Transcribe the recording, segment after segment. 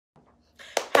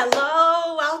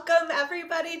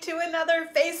everybody to another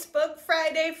Facebook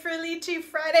Friday for Lychee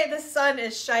Friday. The sun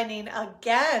is shining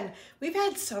again. We've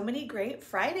had so many great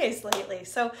Fridays lately.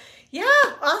 So yeah,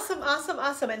 awesome, awesome,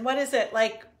 awesome. And what is it,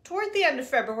 like toward the end of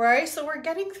February? So we're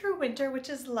getting through winter, which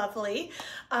is lovely.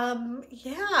 Yeah,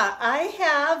 I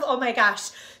have, oh my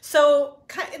gosh. So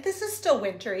this is still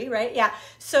wintry, right? Yeah.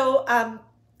 So,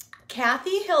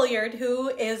 Kathy Hilliard, who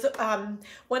is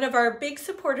one of our big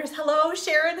supporters. Hello,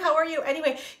 Sharon, how are you?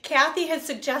 Anyway, Kathy has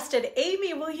suggested,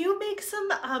 Amy, will you make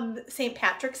some St.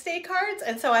 Patrick's Day cards?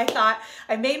 And so I thought,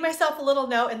 I made myself a little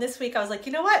note, and this week I was like,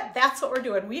 you know what? That's what we're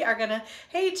doing. We are gonna,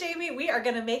 hey Jamie, we are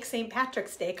gonna make St.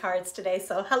 Patrick's Day cards today.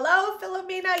 So hello,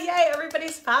 Philomena, yay,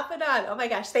 everybody's popping on. Oh my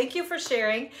gosh, thank you for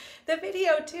sharing the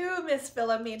video too, Miss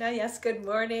Philomena. Yes, good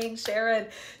morning, Sharon.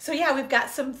 So yeah, we've got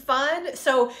some fun.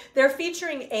 So they're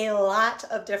featuring a lot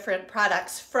of different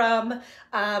products from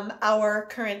our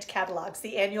current catalogs,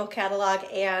 the annual catalog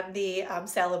and the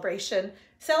celebration.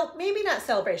 Maybe not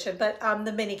celebration, but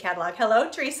the mini catalog. Hello,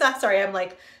 Teresa. Sorry, I'm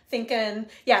like thinking,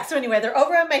 yeah, so anyway, they're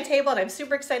over on my table and I'm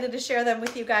super excited to share them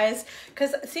with you guys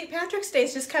because St. Patrick's Day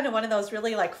is just kind of one of those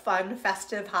really like fun,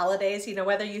 festive holidays, you know,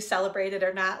 whether you celebrate it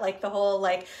or not, like the whole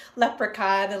like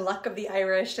leprechaun and luck of the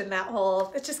Irish and that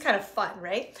whole, it's just kind of fun,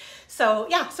 right? So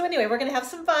yeah, so anyway, we're gonna have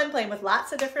some fun playing with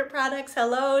lots of different products.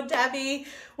 Hello, Debbie.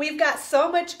 We've got so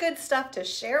much good stuff to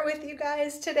share with you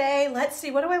guys today. Let's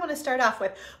see, what do I want to start off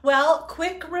with? Well,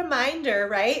 quick reminder,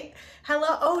 right?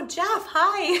 Hello, oh, Jeff,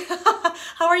 hi.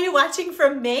 How are you watching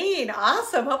from Maine?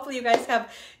 Awesome. Hopefully you guys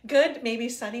have good, maybe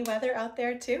sunny weather out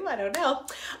there too. I don't know.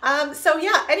 So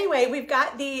yeah, anyway, we've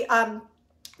got the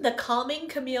Calming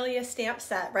Camellia stamp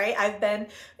set, right? I've been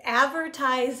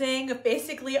advertising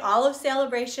basically all of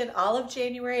Celebration, all of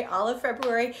January, all of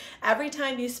February. Every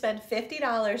time you spend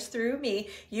 $50 through me,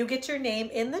 you get your name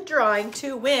in the drawing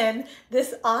to win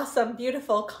this awesome,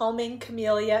 beautiful Calming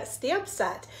Camellia stamp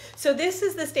set. So this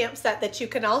is the stamp set that you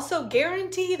can also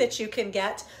guarantee that you can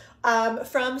get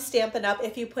from Stampin' Up!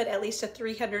 If you put at least a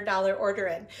 $300 order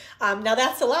in. Now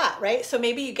that's a lot, right? So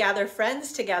maybe you gather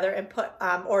friends together and put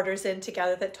orders in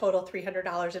together that total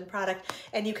 $300 in product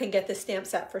and you can get the stamp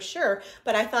set for sure.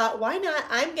 But I thought, why not?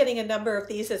 I'm getting a number of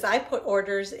these as I put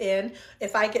orders in.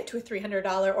 If I get to a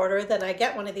 $300 order, then I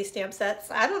get one of these stamp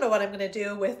sets. I don't know what I'm gonna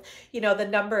do with, you know, the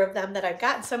number of them that I've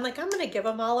gotten. So I'm like, I'm gonna give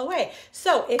them all away.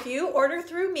 So if you order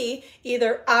through me,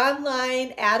 either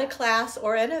online, at a class,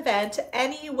 or an event,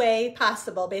 any way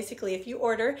possible. Basically, if you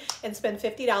order and spend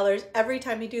 $50, every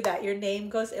time you do that, your name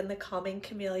goes in the Calming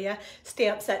Camellia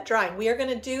stamp set drawing. We are going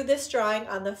to do this drawing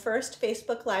on the first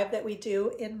Facebook Live that we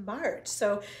do in March.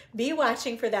 So be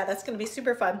watching for that. That's going to be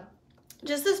super fun.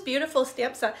 Just this beautiful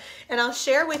stamp set. And I'll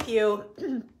share with you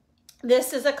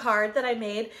this is a card that I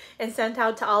made and sent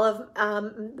out to all of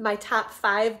my top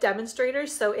 5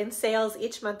 demonstrators. So in sales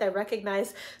each month, I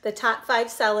recognize the top 5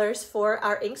 sellers for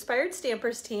our Inkspired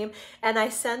Stampers team, and I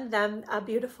send them a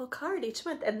beautiful card each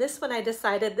month. And this one, I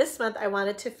decided this month I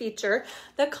wanted to feature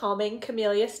the Calming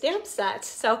Camellia stamp set.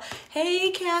 So, hey,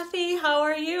 Kathy, how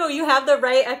are you? You have the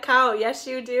right account. Yes,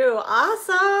 you do.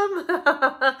 Awesome.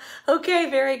 Okay,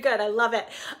 very good. I love it.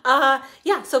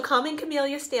 Yeah, so Calming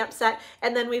Camellia stamp set,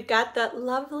 and then we've got the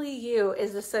lovely you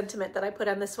is the sentiment that I put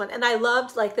on this one. And I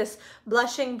loved like this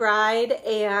Blushing Bride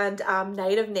and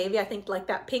Night of Navy. I think like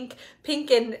that pink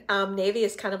and navy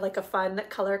is kind of like a fun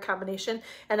color combination.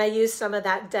 And I used some of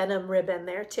that denim ribbon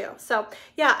there too. So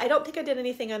yeah, I don't think I did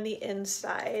anything on the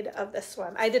inside of this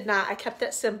one. I did not. I kept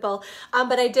it simple.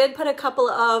 But I did put a couple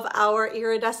of our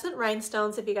iridescent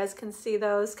rhinestones, if you guys can see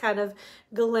those kind of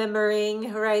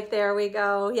glimmering right there. We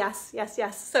go. Yes, yes,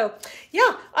 yes. So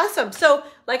yeah, awesome. So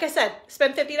like I said,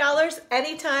 spend $50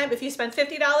 anytime. If you spend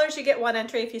 $50, you get 1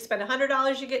 entry. If you spend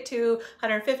 $100, you get 2.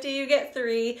 $150, you get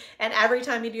 3. And every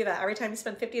time you do that, every time you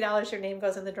spend $50, your name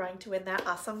goes in the drawing to win that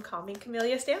awesome Calming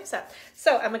Camellia stamp set.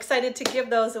 So I'm excited to give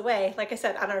those away, like I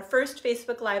said, on our first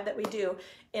Facebook Live that we do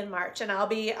in March. And I'll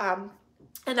be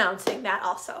announcing that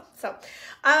also. So,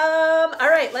 all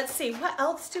right, let's see. What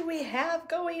else do we have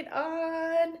going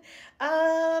on?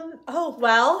 Oh,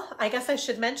 well, I guess I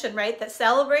should mention, right, that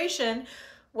Celebration,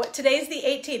 today's the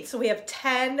 18th, so we have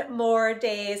 10 more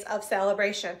days of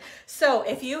Celebration. So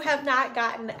if you have not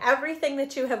gotten everything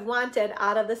that you have wanted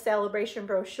out of the Celebration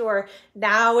brochure,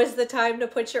 now is the time to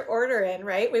put your order in,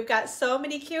 right? We've got so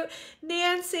many cute,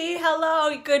 Nancy,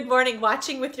 hello, good morning,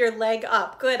 watching with your leg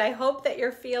up. Good, I hope that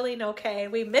you're feeling okay.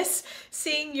 We miss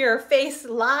seeing your face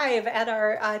live at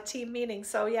our team meeting.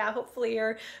 So yeah, hopefully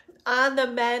you're on the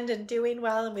mend and doing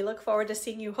well, and we look forward to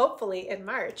seeing you hopefully in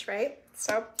March, right?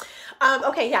 So,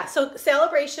 okay, yeah, so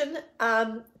celebration,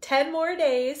 10 more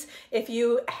days if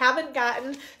you haven't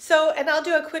gotten, so, and I'll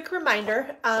do a quick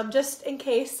reminder, just in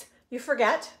case you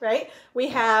forget, right? We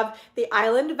have the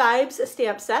Island Vibes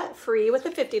stamp set free with a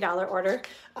 $50 order.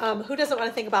 Who doesn't want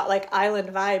to think about like island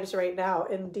vibes right now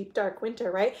in deep dark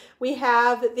winter, right? We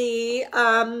have the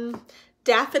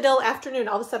Daffodil Afternoon.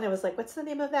 All of a sudden I was like, what's the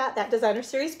name of that? That designer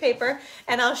series paper.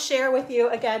 And I'll share with you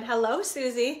again, hello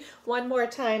Susie, one more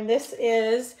time. This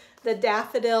is the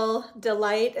Daffodil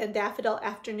Delight and Daffodil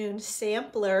Afternoon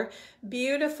sampler.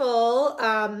 Beautiful,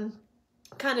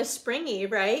 kind of springy,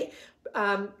 right?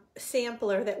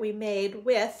 Sampler that we made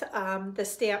with the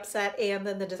stamp set and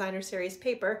then the designer series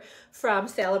paper from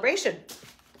SALE-A-BRATION.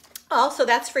 Also,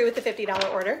 that's free with the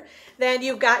 $50 order. Then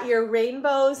you've got your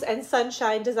Rainbows and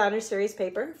Sunshine designer series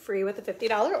paper free with the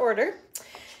 $50 order.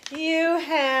 You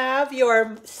have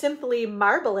your Simply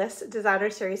Marvelous designer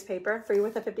series paper free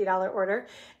with a $50 order.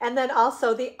 And then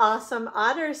also the Awesome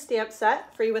Otter stamp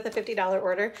set free with a $50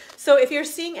 order. So if you're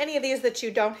seeing any of these that you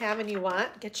don't have and you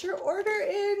want, get your order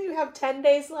in. You have 10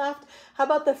 days left. How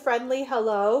about the Friendly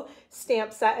Hello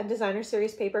stamp set and designer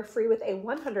series paper free with a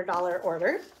 $100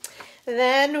 order.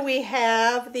 Then we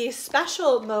have the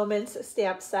Special Moments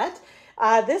stamp set.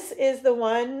 This is the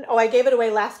one, oh, I gave it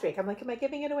away last week. I'm like, am I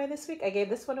giving it away this week? I gave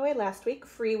this one away last week,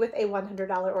 free with a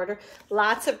 $100 order.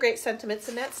 Lots of great sentiments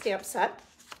in that stamp set.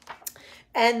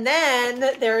 And then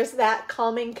there's that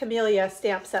Calming Camellia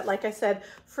stamp set. Like I said,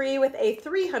 free with a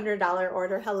 $300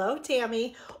 order. Hello,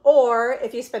 Tammy. Or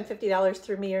if you spend $50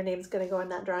 through me, your name's going to go in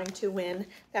that drawing to win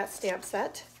that stamp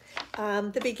set.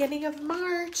 The beginning of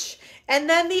March, and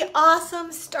then the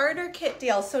awesome starter kit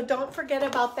deal. So don't forget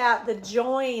about that, the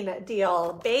join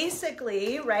deal.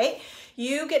 Basically, right,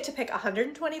 you get to pick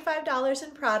 $125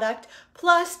 in product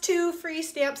plus 2 free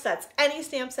stamp sets, any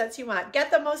stamp sets you want.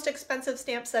 Get the most expensive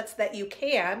stamp sets that you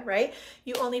can, right?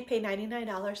 You only pay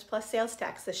 $99 plus sales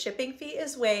tax. The shipping fee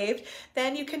is waived.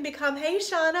 Then you can become, hey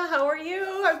Shauna, how are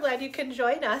you? I'm glad you can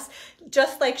join us.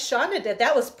 Just like Shauna did.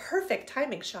 That was perfect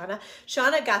timing, Shauna.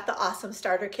 Shauna got the awesome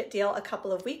starter kit deal a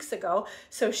couple of weeks ago.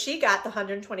 So she got the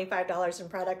 $125 in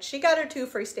product. She got her 2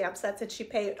 free stamp sets and she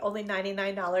paid only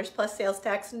 $99 plus sales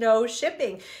tax, no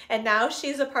shipping. And now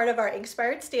she's a part of our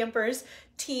Inspired Stampers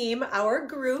team, our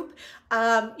group.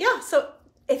 Yeah, so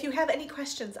if you have any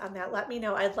questions on that, let me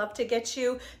know. I'd love to get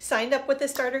you signed up with the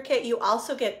starter kit. You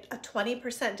also get a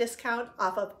 20% discount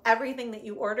off of everything that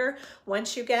you order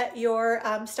once you get your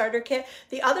starter kit.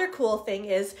 The other cool thing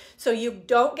is, so you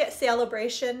don't get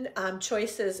SALE-A-BRATION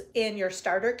choices in your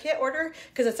starter kit order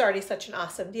because it's already such an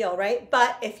awesome deal, right?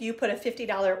 But if you put a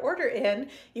 $50 order in,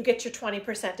 you get your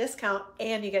 20% discount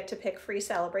and you get to pick free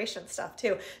SALE-A-BRATION stuff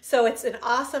too. So it's an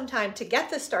awesome time to get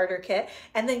the starter kit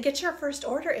and then get your first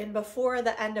order in before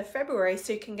the end of February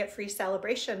so you can get free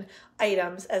SALE-A-BRATION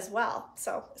items as well.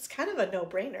 So it's kind of a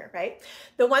no-brainer, right?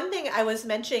 The one thing I was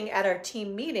mentioning at our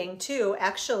team meeting too,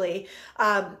 actually,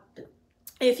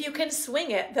 if you can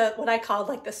swing it, what I call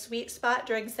like the sweet spot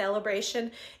during SALE-A-BRATION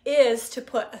is to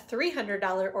put a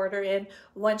 $300 order in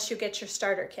once you get your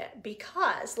starter kit,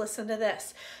 because listen to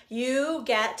this, you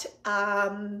get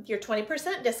your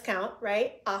 20% discount,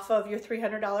 right, off of your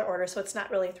 $300 order. So it's not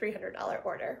really a $300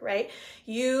 order, right?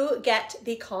 You get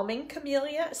the Calming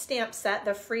Camellia stamp set,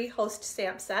 the free host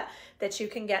stamp set that you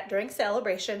can get during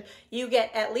SALE-A-BRATION. You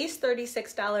get at least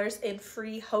 $36 in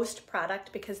free host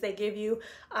product because they give you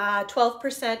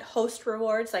 12% host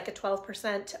rewards, like a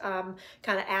 12%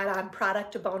 kind of add-on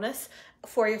product bonus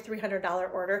for your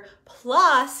 $300 order.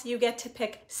 Plus, you get to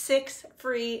pick 6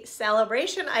 free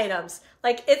SALE-A-BRATION items.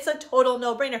 Like, it's a total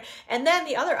no-brainer. And then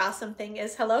the other awesome thing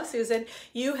is, hello, Susan,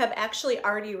 you have actually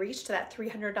already reached that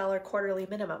 $300 quarterly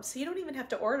minimum. So you don't even have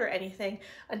to order anything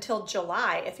until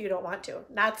July if you don't want to.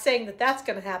 Not saying that that's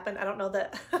going to happen. I don't know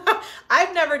that.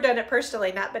 I've never done it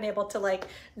personally, not been able to like,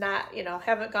 not, you know,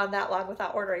 haven't gone that long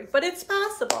without ordering, but it's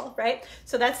possible, right?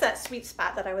 So that's that sweet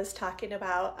spot that I was talking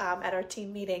about at our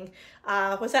team meeting.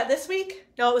 Was that this week?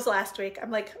 No, it was last week. I'm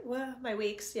like, well, my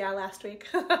weeks. Yeah, last week.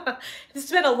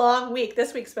 It's been a long week.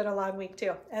 This week's been a long week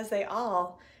too, as they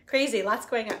all, crazy, lots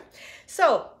going on.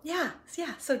 So yeah.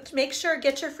 So make sure,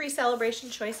 get your free SALE-A-BRATION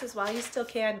choices while you still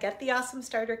can. Get the awesome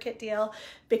starter kit deal.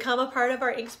 Become a part of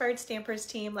our Inspired Stampers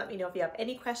team. Let me know if you have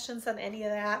any questions on any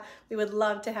of that. We would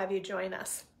love to have you join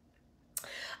us.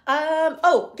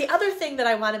 Oh, the other thing that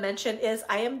I want to mention is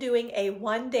I am doing a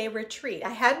one-day retreat.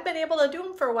 I hadn't been able to do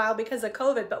them for a while because of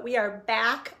COVID, but we are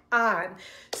back on.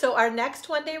 So our next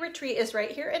one-day retreat is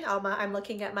right here in Alma. I'm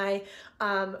looking at my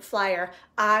flyer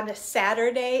on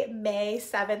Saturday, May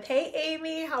 7th. Hey,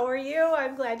 Amy, how are you?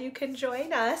 I'm glad you can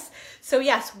join us. So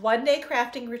yes, one-day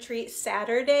crafting retreat,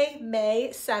 Saturday, May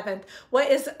 7th.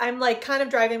 I'm like kind of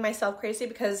driving myself crazy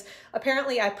because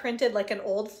apparently I printed like an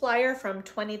old flyer from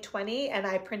 2020 and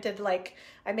I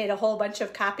made a whole bunch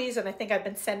of copies and I think I've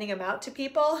been sending them out to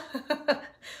people.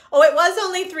 Oh, it was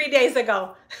only 3 days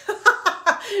ago.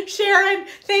 Sharon,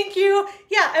 thank you.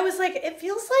 Yeah, I was like, it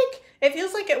feels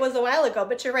like it was a while ago,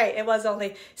 but you're right. It was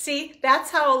only, see,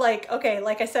 that's how okay,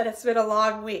 like I said, it's been a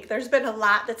long week. There's been a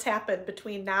lot that's happened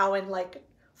between now and like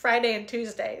Friday and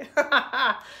Tuesday.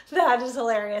 That is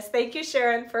hilarious. Thank you,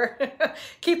 Sharon, for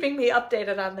keeping me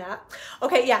updated on that.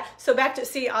 Okay, yeah, so back to,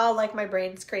 see, all like my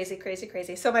brain's crazy, crazy,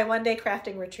 crazy. So my one-day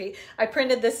crafting retreat, I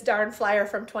printed this darn flyer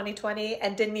from 2020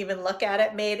 and didn't even look at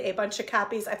it, made a bunch of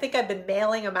copies. I think I've been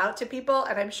mailing them out to people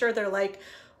and I'm sure they're like,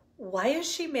 why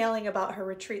is she mailing about her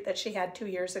retreat that she had 2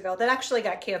 years ago that actually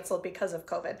got canceled because of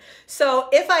COVID? So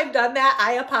if I've done that,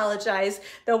 I apologize.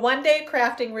 The one-day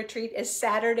crafting retreat is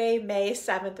Saturday, May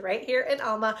 7th, right here in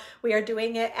Alma. We are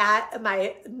doing it at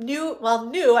my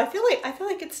I feel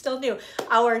like it's still new.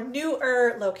 Our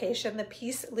newer location, the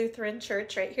Peace Lutheran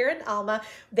Church right here in Alma.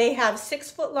 They have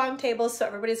 6-foot-long tables, so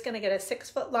everybody's gonna get a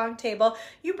 6-foot-long table.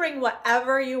 You bring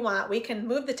whatever you want. We can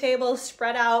move the tables,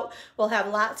 spread out. We'll have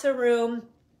lots of room.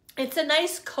 It's a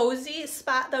nice cozy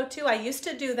spot though too. I used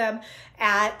to do them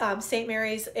at St.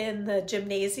 Mary's in the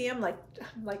gymnasium, I'm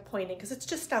like pointing because it's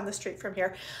just down the street from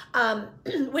here,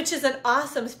 which is an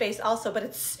awesome space also,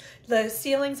 but the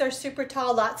ceilings are super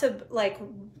tall, lots of like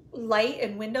light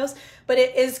and windows, but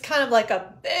it is kind of like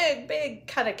a big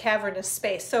kind of cavernous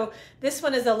space. So this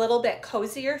one is a little bit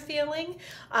cozier feeling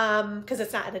because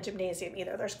it's not in a gymnasium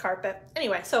either. There's carpet.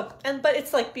 Anyway, but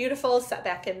it's like beautiful, set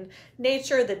back in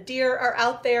nature. The deer are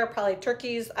out there, probably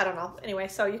turkeys, I don't know. Anyway,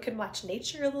 so you can watch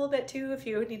nature a little bit too if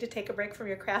you need to take a break from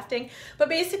your crafting. But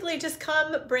basically just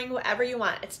come, bring whatever you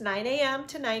want. It's 9 a.m.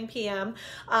 to 9 p.m.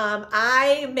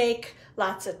 I make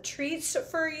lots of treats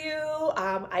for you.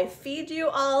 I feed you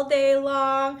all day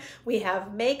long. We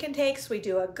have make and takes. We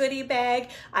do a goodie bag.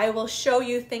 I will show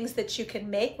you things that you can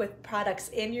make with products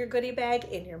in your goodie bag,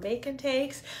 in your make and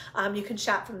takes. You can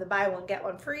shop from the buy one, get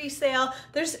one free sale.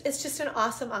 It's just an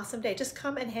awesome, awesome day. Just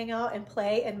come and hang out and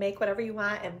play and make whatever you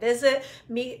want and visit,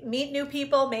 meet new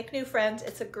people, make new friends.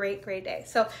 It's a great, great day.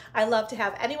 So I love to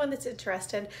have anyone that's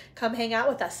interested come hang out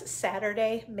with us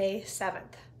Saturday, May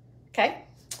 7th. Okay?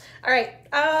 All right,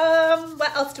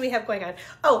 what else do we have going on?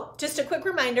 Oh, just a quick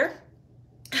reminder.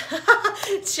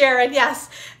 Sharon, yes,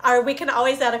 we can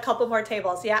always add a couple more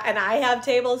tables. Yeah, and I have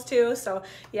tables too. So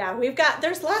yeah,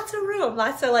 there's lots of room,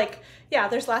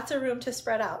 there's lots of room to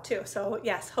spread out too. So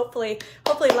yes, hopefully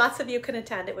lots of you can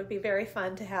attend. It would be very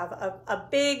fun to have a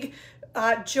big,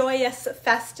 joyous,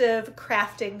 festive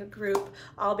crafting group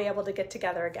all be able to get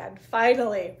together again,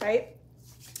 finally, right?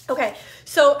 Okay,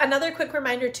 so another quick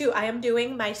reminder too, I am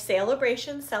doing my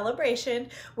SALE-A-BRATION celebration,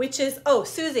 which is, oh,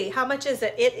 Susie, how much is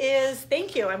it? It is,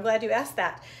 thank you, I'm glad you asked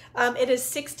that. It is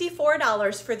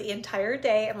 $64 for the entire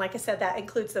day, and like I said, that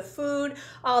includes the food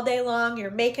all day long,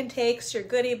 your make and takes, your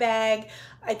goodie bag.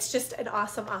 It's just an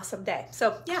awesome, awesome day.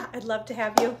 So yeah, I'd love to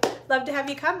have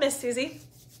you come, Miss Susie.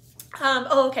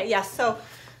 Oh, okay, yes, so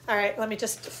all right, let me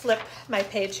just flip my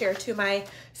page here to my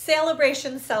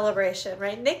SALE-A-BRATION celebration,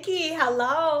 right? Nikki,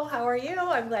 hello, how are you?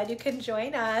 I'm glad you can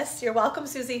join us. You're welcome,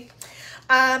 Susie.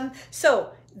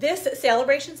 So this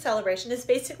SALE-A-BRATION celebration is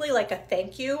basically like a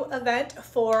thank you event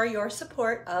for your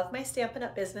support of my Stampin'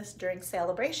 Up! Business during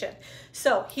SALE-A-BRATION.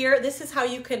 So here, this is how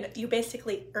you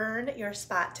basically earn your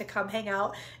spot to come hang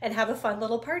out and have a fun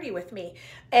little party with me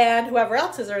and whoever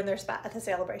else has earned their spot at the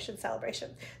SALE-A-BRATION celebration.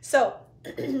 So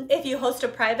if you host a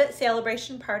private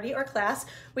SALE-A-BRATION party or class,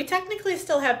 we technically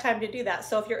still have time to do that.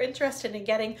 So if you're interested in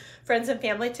getting friends and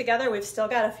family together, we've still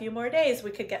got a few more days.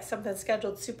 We could get something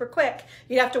scheduled super quick.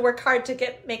 You'd have to work hard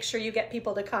to make sure you get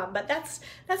people to come, but that's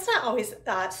not always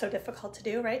so difficult to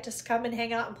do, right? Just come and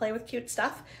hang out and play with cute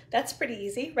stuff. That's pretty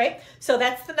easy, right? So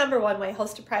that's the number one way,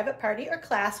 host a private party or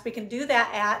class. We can do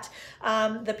that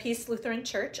at the Peace Lutheran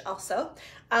Church also.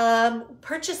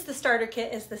 Purchase the starter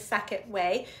kit is the second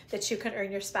way that you can earn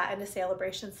your spot in a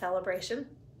SALE-A-BRATION celebration.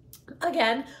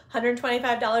 Again,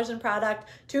 $125 in product,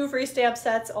 2 free stamp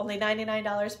sets, only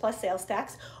 $99 plus sales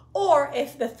tax. Or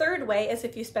if the third way is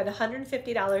if you spend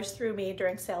 $150 through me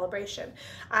during Celebration.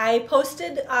 I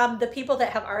posted the people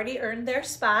that have already earned their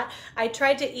spot. I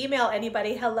tried to email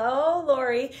anybody, hello,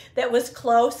 Lori, that was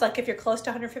close. Like if you're close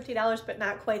to $150 but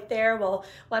not quite there, we'll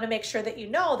want to make sure that you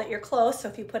know that you're close. So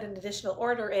if you put an additional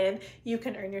order in, you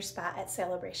can earn your spot at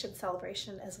Celebration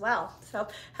as well. So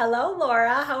hello,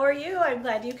 Laura, how are you? I'm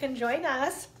glad you can join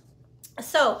us.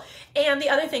 So, and the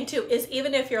other thing too is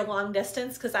even if you're long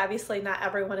distance, because obviously not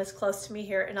everyone is close to me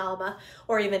here in Alma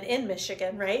or even in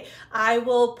Michigan, right? I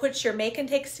will put your make and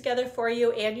takes together for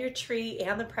you and your tree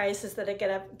and the prices that I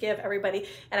give everybody,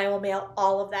 and I will mail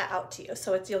all of that out to you.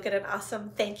 So you'll get an awesome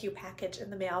thank you package in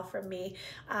the mail from me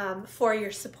for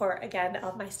your support again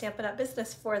of my Stampin' Up!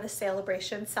 Business for the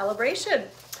celebration.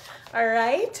 All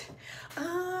right.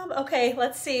 Okay,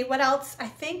 let's see what else. I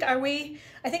think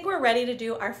we're ready to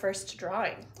do our first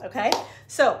drawing. Okay,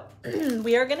 so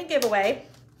we are going to give away,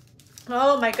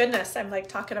 oh my goodness, I'm like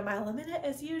talking a mile a minute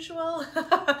as usual.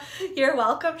 You're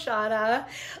welcome, Shauna.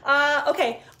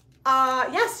 Okay.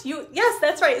 Yes,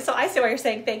 that's right. So I see why you're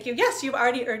saying thank you. Yes, you've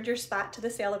already earned your spot to the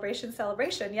celebration.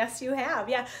 Yes, you have.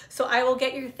 Yeah. So I will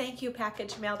get your thank you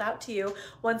package mailed out to you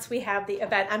once we have the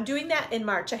event. I'm doing that in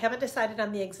March. I haven't decided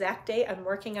on the exact date. I'm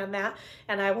working on that,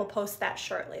 and I will post that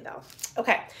shortly though.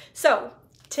 Okay. So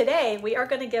today we are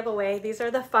going to give away, these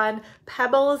are the fun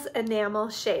Pebbles enamel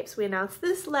shapes. We announced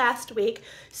this last week.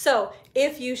 So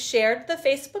if you shared the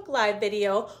Facebook Live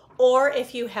video, or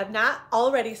if you have not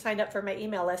already signed up for my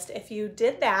email list, if you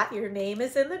did that, your name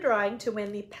is in the drawing to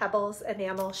win the Pebbles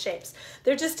enamel shapes.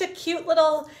 They're just a cute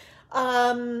little,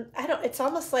 it's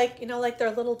almost like, you know, like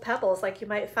they're little pebbles, like you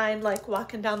might find like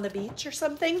walking down the beach or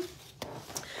something.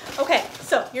 Okay,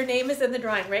 so your name is in the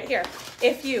drawing right here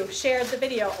if you shared the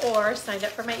video or signed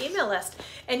up for my email list.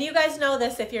 And you guys know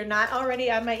this, if you're not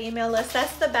already on my email list,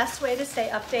 that's the best way to stay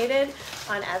updated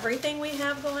on everything we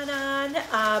have going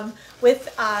on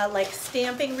with like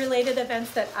stamping related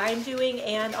events that I'm doing,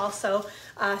 and also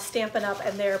Stampin' Up!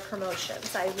 And their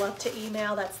promotions. I love to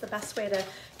email. That's the best way to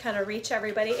kind of reach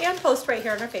everybody, and post right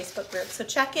here on our Facebook group. So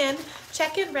check in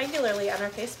regularly on our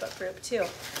Facebook group too.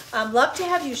 Love to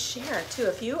have you share too.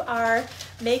 If you are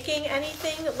making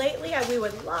anything lately, we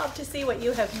would love to see what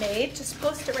you have made. Just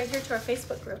post it right here to our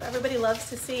Facebook group. Everybody loves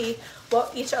to see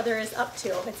what each other is up to.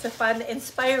 It's a fun,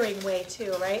 inspiring way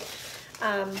too, right?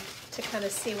 To kind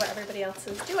of see what everybody else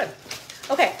is doing.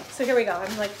 Okay, so here we go.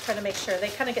 I'm like trying to make sure they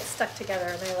kind of get stuck together,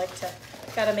 and I like to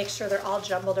gotta make sure they're all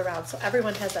jumbled around so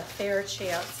everyone has a fair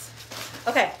chance.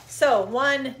 Okay, so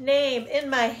one name in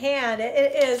my hand.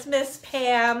 It is Miss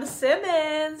Pam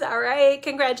Simmons. All right,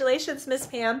 congratulations, Miss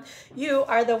Pam. You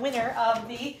are the winner of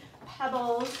the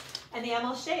Pebbles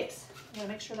enamel shapes. I'm gonna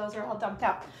make sure those are all dumped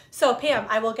out. So Pam,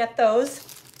 I will get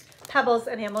those Pebbles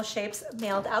enamel shapes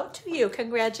mailed out to you.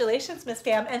 Congratulations, Miss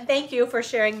Pam, and thank you for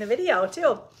sharing the video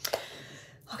too.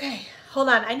 Okay, hold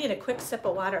on. I need a quick sip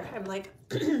of water. I'm like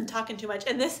talking too much.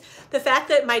 And the fact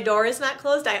that my door is not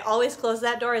closed, I always close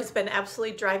that door, has been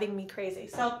absolutely driving me crazy.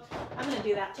 So I'm going to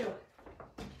do that too.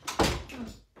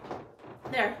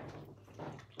 There.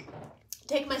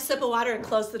 Take my sip of water and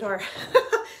close the door.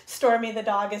 Stormy the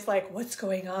dog is like, what's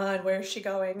going on? Where is she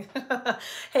going?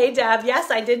 Hey, Deb. Yes,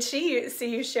 I did see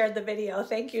you shared the video.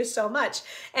 Thank you so much.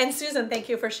 And Susan, thank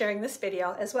you for sharing this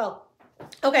video as well.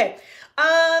 Okay.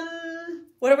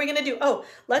 What are we going to do? Oh,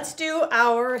 let's do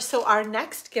our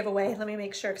next giveaway. Let me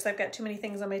make sure, because I've got too many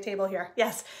things on my table here.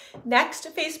 Yes. Next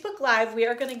Facebook Live, we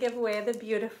are going to give away the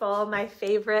beautiful, my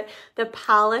favorite, the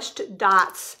polished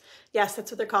dots. Yes,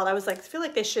 that's what they're called. I was like, I feel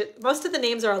like they should, most of the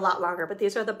names are a lot longer, but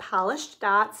these are the polished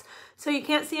dots. So you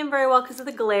can't see them very well because of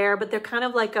the glare, but they're kind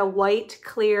of like a white,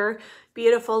 clear,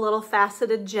 beautiful little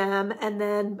faceted gem. And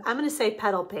then I'm going to say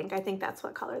petal pink. I think that's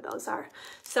what color those are.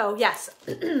 So yes,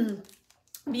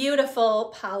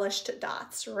 beautiful polished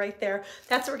dots right there.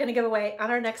 That's what we're going to give away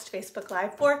on our next Facebook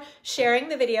Live for sharing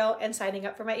the video and signing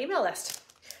up for my email list.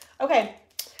 Okay.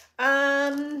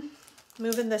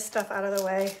 Moving this stuff out of the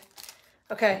way.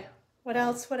 Okay. What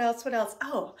else?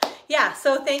 Oh, yeah.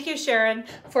 So thank you, Sharon,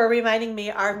 for reminding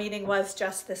me our meeting was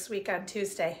just this week on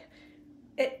Tuesday.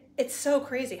 It's so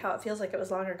crazy how it feels like it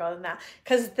was longer ago than that,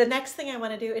 because the next thing I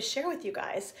want to do is share with you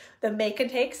guys the make and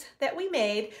takes that we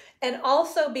made, and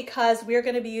also because we're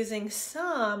going to be using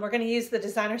we're going to use the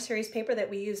designer series paper that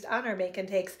we used on our make and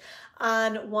takes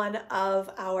on one of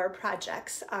our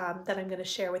projects that I'm going to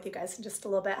share with you guys in just a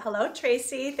little bit. Hello,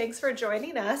 Tracy. Thanks for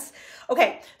joining us.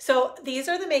 Okay, so these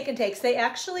are the make and takes. They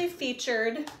actually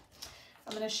featured,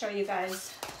 I'm going to show you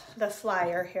guys the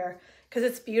flyer here. because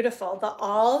it's beautiful. The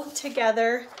All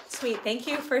Together Suite. Thank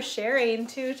you for sharing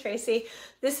too, Tracy.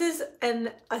 This is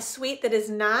a suite that is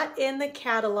not in the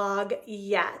catalog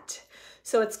yet.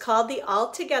 So it's called the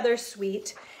All Together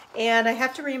Suite. And I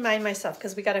have to remind myself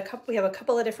because we have a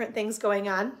couple of different things going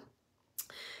on.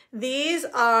 These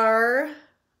are,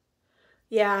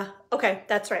 yeah, okay,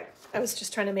 that's right. I was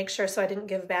just trying to make sure so I didn't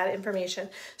give bad information.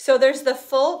 So there's the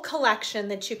full collection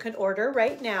that you can order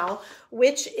right now,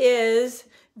 which is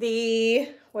the,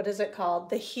 what is it called?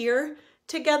 The Here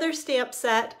Together stamp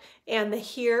set and the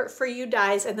Here For You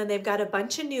dies. And then they've got a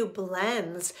bunch of new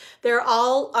blends. They're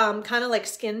all kind of like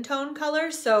skin tone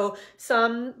colors. So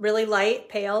some really light,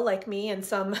 pale like me, and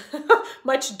some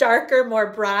much darker,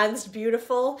 more bronzed,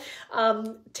 beautiful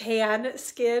tan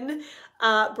skin.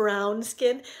 Brown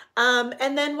skin.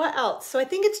 And then what else? So I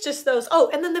think it's just those. Oh,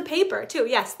 and then the paper too.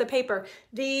 Yes, the paper.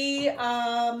 The,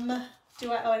 oh,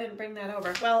 I didn't bring that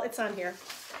over. Well, it's on here.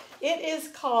 It is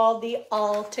called the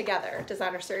All Together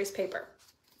Designer Series paper.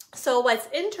 So what's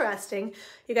interesting,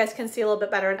 you guys can see a little bit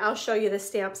better, and I'll show you the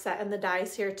stamp set and the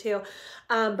dies here too.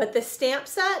 But the stamp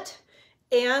set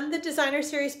and the Designer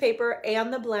Series paper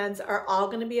and the blends are all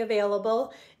going to be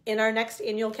available in our next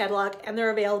annual catalog, and they're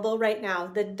available right now.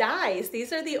 The dies,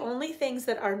 these are the only things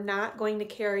that are not going to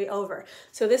carry over.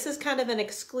 So this is kind of an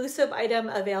exclusive item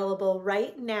available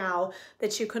right now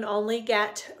that you can only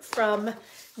get from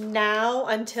now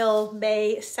until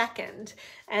May 2nd.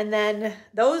 And then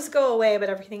those go away, but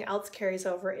everything else carries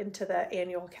over into the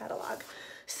annual catalog.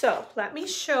 So let me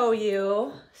show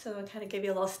you, so I'll kind of give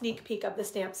you a little sneak peek of the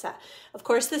stamp set. Of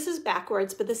course, this is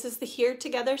backwards, but this is the Here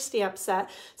Together stamp set.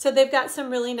 So they've got some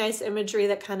really nice imagery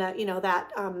that kind of, you know,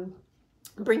 that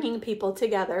bringing people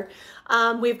together.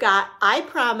 We've got, I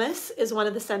promise is one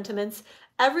of the sentiments.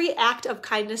 Every act of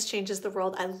kindness changes the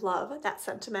world. I love that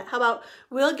sentiment. How about,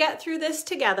 we'll get through this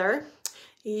together.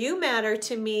 You matter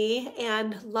to me,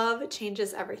 and love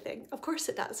changes everything. Of course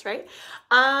it does, right?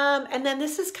 And then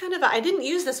this is kind of, I didn't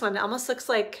use this one. It almost looks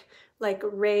like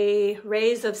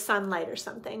rays of sunlight or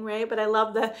something, right? But I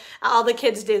love all the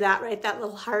kids do that, right? That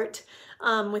little heart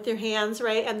with your hands,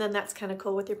 right? And then that's kind of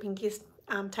cool with your pinkies,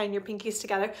 tying your pinkies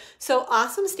together. So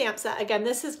awesome stamp set. Again,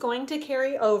 this is going to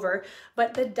carry over,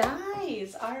 but the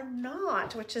dies are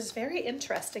not, which is very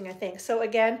interesting, I think. So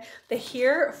again, the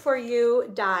Here For You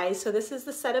dies. So this is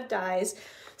the set of dies.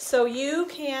 So you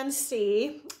can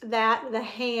see that the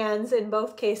hands in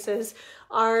both cases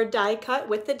are die cut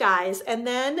with the dies. And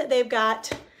then they've got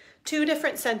two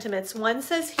different sentiments. One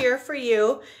says Here For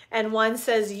You and one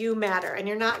says You Matter. And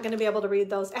you're not going to be able to read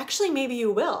those. Actually, maybe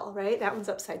you will, right? That one's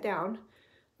upside down.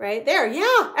 Right there.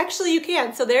 Yeah, actually you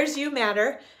can. So there's You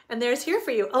Matter and there's Here For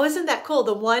You. Oh, isn't that cool?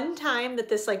 The one time that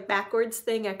this like backwards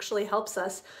thing actually helps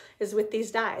us is with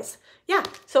these dies. Yeah,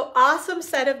 so awesome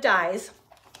set of dies.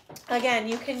 Again,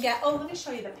 you can get, oh, let me show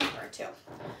you the paper too.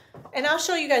 And I'll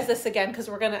show you guys this again because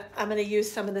I'm gonna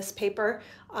use some of this paper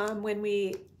when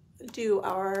we do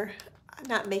our,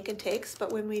 not make and takes,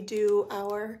 but when we do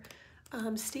our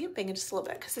stamping in just a little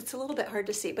bit because it's a little bit hard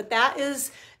to see, but that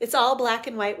is, it's all black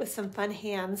and white with some fun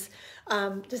hands,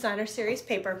 Designer Series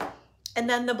paper. And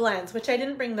then the blends, which I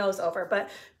didn't bring those over, but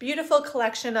beautiful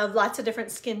collection of lots of different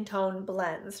skin tone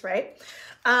blends, right?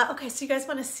 Okay, so you guys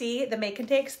want to see the make and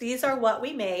takes? These are what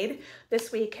we made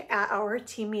this week at our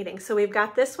team meeting. So we've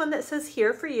got this one that says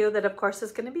Here For You, that of course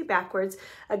is going to be backwards,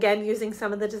 again using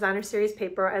some of the Designer Series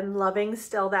paper and loving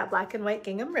still that black and white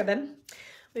gingham ribbon.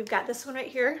 We've got this one right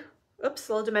here. Oops,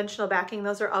 little dimensional backing.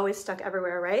 Those are always stuck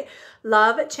everywhere, right?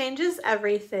 Love Changes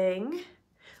Everything,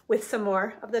 with some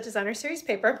more of the Designer Series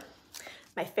paper.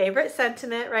 My favorite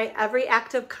sentiment, right? Every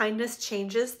act of kindness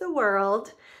changes the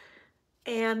world.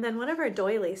 And then one of our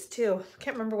doilies too.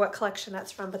 Can't remember what collection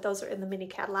that's from, but those are in the mini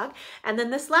catalog. And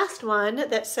then this last one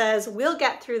that says, we'll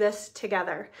get through this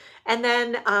together. And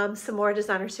then some more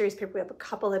Designer Series paper. We have a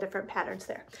couple of different patterns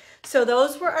there. So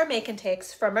those were our make and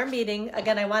takes from our meeting.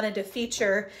 Again, I wanted to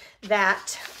feature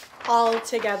that All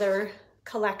Together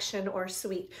collection or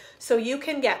suite. So you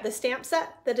can get the stamp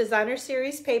set, the Designer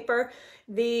Series paper,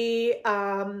 the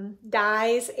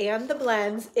dies and the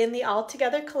blends in the All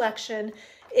Together collection.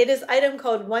 It is item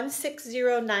code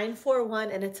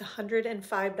 160941 and it's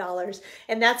 $105.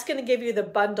 And that's going to give you the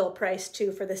bundle price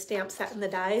too for the stamp set and the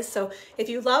dies. So if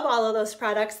you love all of those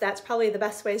products, that's probably the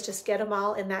best way is just get them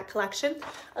all in that collection,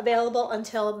 available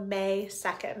until May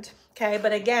 2nd. Okay,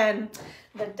 but again,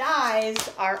 the dies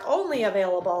are only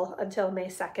available until May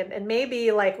 2nd and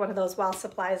maybe like one of those while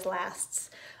supplies lasts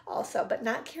also, but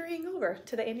not carrying over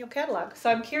to the annual catalog. So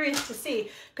I'm curious to see,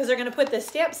 because they're going to put this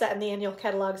stamp set in the annual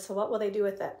catalog, so what will they do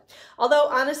with it? Although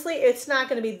honestly, it's not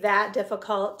going to be that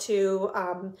difficult to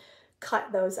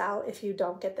cut those out if you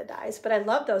don't get the dies. But I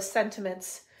love those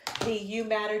sentiments, the You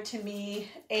Matter to Me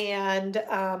and,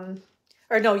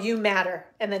 or no, You Matter,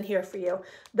 and then Here for You.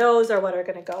 Those are what are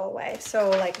going to go away. So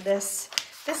like this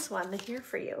one, the Here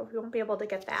for You, you won't be able to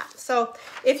get that. So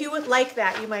if you would like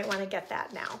that, you might want to get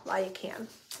that now while you can.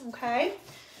 Okay.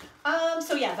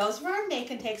 So yeah, those were our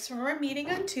make and takes from our meeting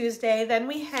on Tuesday. Then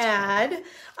we had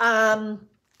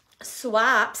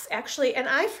swaps actually, and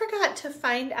I forgot to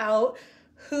find out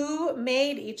who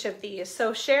made each of these.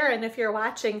 So Sharon, if you're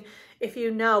watching, if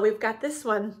you know, we've got this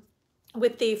one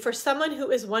with the For Someone Who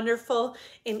Is Wonderful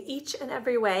in Each and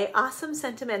Every Way, awesome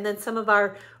sentiment, and then some of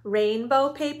our rainbow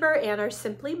paper and our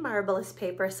Simply Marvelous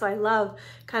paper. So I love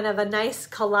kind of a nice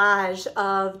collage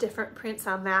of different prints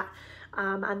on that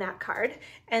card.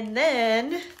 And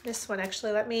then this one,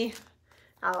 actually,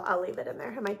 I'll leave it in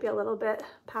there. It might be a little bit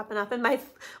popping up. And one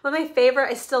of my favorite,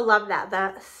 I still love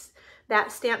that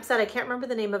stamp set. I can't remember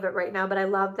the name of it right now, but I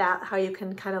love that, how you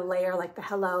can kind of layer like the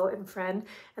hello and friend.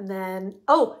 And then,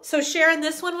 oh, so Sharon,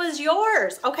 this one was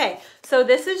yours. Okay, so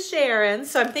this is Sharon's.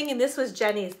 So I'm thinking this was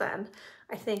Jenny's then.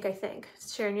 I think.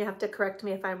 Sharon, you have to correct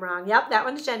me if I'm wrong. Yep, that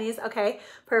one's Jenny's. Okay,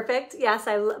 perfect. Yes,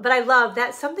 but I love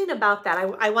that. Something about that.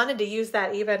 I wanted to use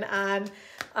that even on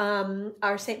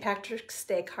our St. Patrick's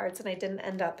Day cards,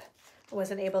 and I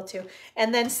wasn't able to.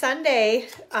 And then Sunday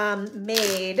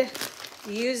made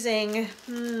using,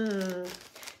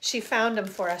 she found them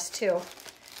for us too.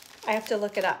 I have to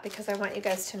look it up because I want you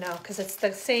guys to know, because it's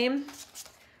the same.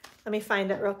 Let me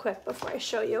find it real quick before I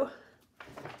show you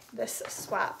this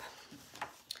swap.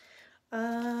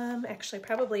 Actually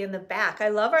probably in the back. I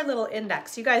love our little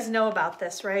index. You guys know about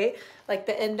this, right? Like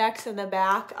the index in the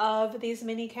back of these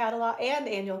mini catalog and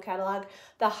annual catalog,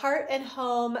 the Heart and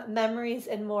Home Memories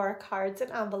and More cards and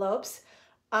envelopes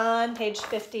on page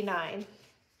 59.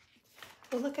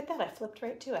 Oh, look at that. I flipped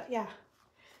right to it. Yeah.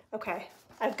 Okay.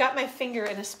 I've got my finger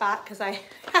in a spot because I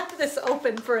have this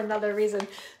open for another reason.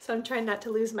 So I'm trying not to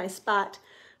lose my spot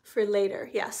for later.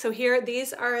 Yeah. So here,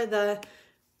 these are the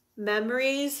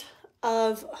memories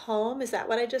of home. Is that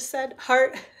what I just said?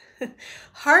 Heart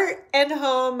and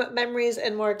Home Memories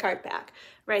and More card pack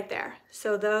right there.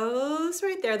 So those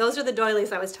right there, those are the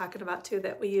doilies I was talking about too,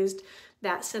 that we used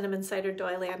that cinnamon cider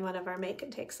doily on one of our make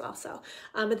and takes also.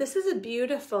 But this is a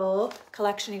beautiful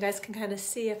collection. You guys can kind of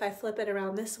see if I flip it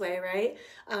around this way, right?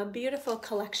 Beautiful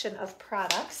collection of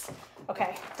products.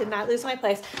 Okay, did not lose my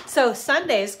place. So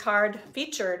Sunday's card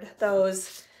featured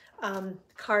those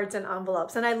cards and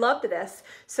envelopes, and I loved this.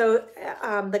 So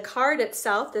the card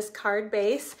itself, this card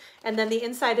base, and then the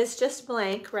inside is just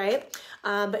blank, right?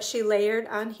 But she layered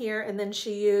on here, and then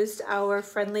she used our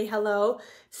Friendly Hello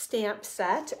stamp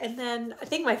set. And then I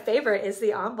think my favorite is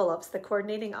the envelopes, the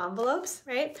coordinating envelopes,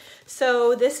 right?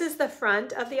 So this is the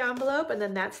front of the envelope, and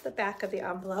then that's the back of the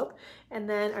envelope. And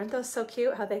then aren't those so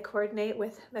cute how they coordinate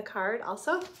with the card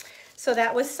also? So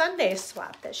that was Sunday's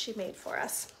swap that she made for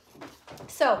us.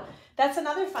 So that's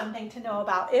another fun thing to know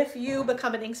about. If you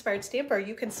become an Inspired Stamper,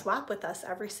 you can swap with us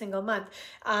every single month.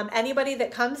 Anybody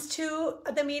that comes to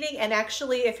the meeting, and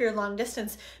actually if you're long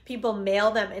distance, people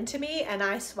mail them into me and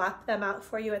I swap them out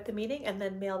for you at the meeting and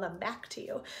then mail them back to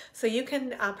you. So you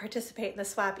can participate in the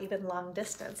swap even long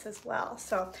distance as well.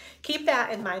 So keep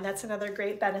that in mind. That's another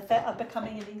great benefit of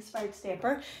becoming an Inspired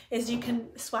Stamper, is you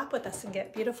can swap with us and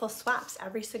get beautiful swaps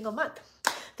every single month.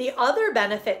 The other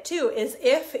benefit too is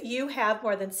if you have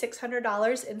more than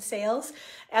 $600 in sales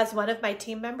as one of my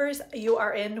team members, you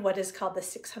are in what is called the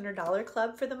 $600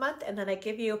 club for the month. And then I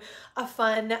give you a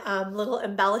fun little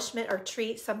embellishment or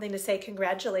treat, something to say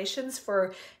congratulations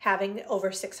for having over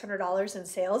 $600 in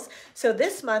sales. So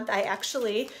this month I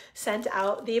actually sent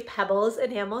out the Pebbles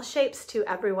enamel shapes to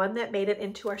everyone that made it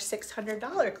into our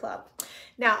 $600 club.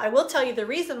 Now, I will tell you the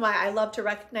reason why I love to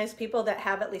recognize people that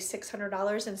have at least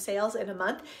 $600 in sales in a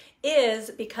month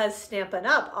is because Stampin'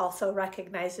 Up! Also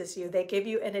recognizes you. They give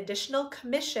you an additional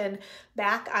commission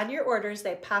back on your orders.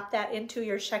 They pop that into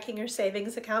your checking or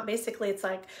savings account. Basically, it's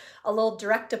like a little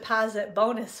direct deposit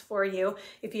bonus for you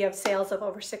if you have sales of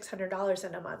over $600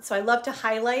 in a month. So I love to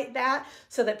highlight that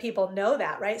so that people know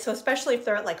that, right? So especially if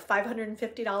they're at like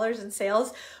 $550 in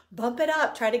sales, bump it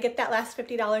up. Try to get that last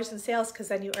 $50 in sales, because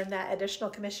then you earn that additional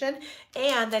commission,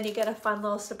 and then you get a fun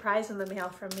little surprise in the mail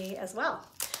from me as well.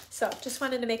 So just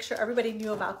wanted to make sure everybody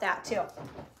knew about that too.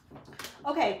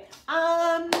 Okay,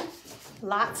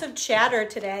 lots of chatter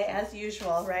today as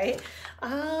usual, right?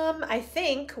 I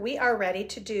think we are ready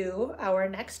to do our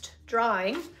next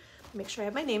drawing. Make sure I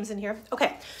have my names in here.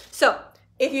 Okay, so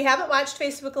If you haven't watched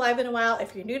Facebook Live in a while,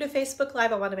 if you're new to Facebook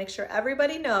Live, I want to make sure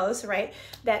everybody knows, right,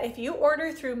 that if you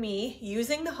order through me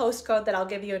using the host code that I'll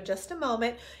give you in just a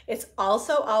moment, it's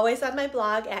also always on my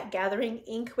blog at Gathering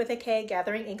Ink with a K,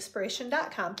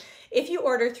 gatheringinspiration.com. If you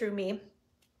order through me,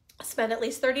 spend at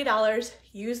least $30,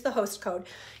 use the host code.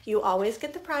 You always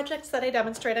get the projects that I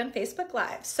demonstrate on Facebook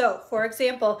Live. So for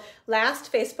example,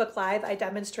 last Facebook Live, I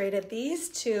demonstrated these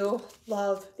two.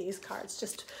 Love these cards,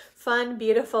 just fun,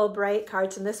 beautiful, bright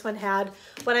cards. And this one had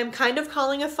what I'm kind of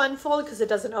calling a fun fold because it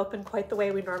doesn't open quite the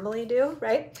way we normally do,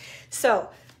 right?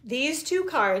 So these two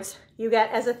cards you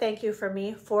get as a thank you from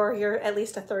me for your at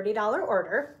least a $30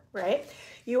 order, right?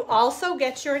 You also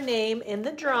get your name in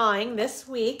the drawing this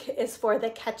week is for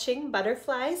the Catching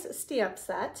Butterflies stamp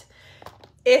set.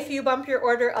 If you bump your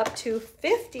order up to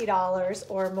 $50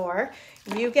 or more,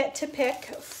 you get to pick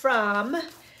from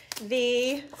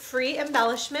the free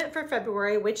embellishment for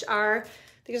February, which are,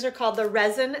 these are called the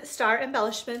Resin Star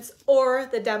Embellishments or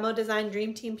the Demo Design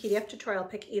Dream Team PDF tutorial.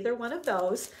 Pick either one of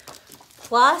those.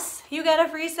 Plus, you get a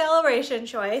free celebration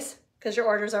choice because your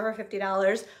order is over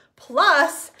 $50.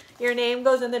 Plus, your name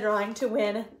goes in the drawing to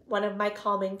win one of my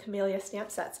Calming Camellia stamp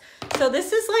sets. So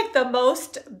this is like the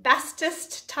most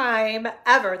bestest time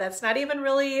ever. That's not even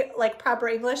really like proper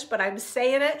English, but I'm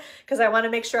saying it because I want to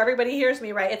make sure everybody hears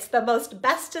me right. It's the most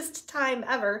bestest time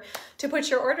ever to put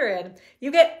your order in.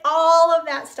 You get all of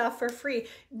that stuff for free.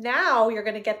 Now you're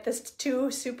going to get this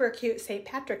two super cute St.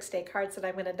 Patrick's Day cards that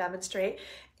I'm going to demonstrate.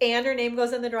 And your name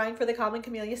goes in the drawing for the Calming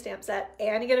Camellia stamp set.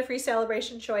 And you get a free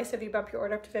celebration choice if you bump your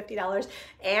order up to $50.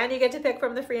 And you get to pick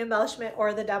from the free embellishment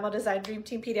or the Demo Design Dream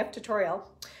Team PDF tutorial.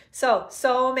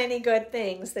 So many good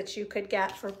things that you could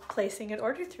get for placing an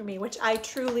order through me, which I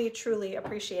truly, truly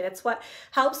appreciate. It's what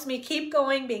helps me keep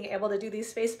going, being able to do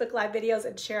these Facebook Live videos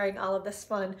and sharing all of this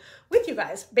fun with you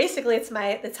guys. Basically,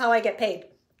 that's how I get paid.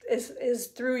 Is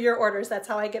through your orders. That's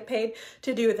how I get paid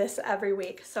to do this every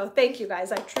week. So thank you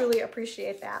guys. I truly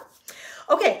appreciate that.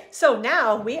 Okay, so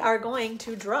now we are going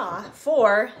to draw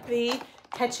for the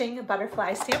Catching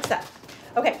Butterfly stamp set.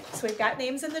 Okay, so we've got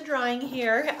names in the drawing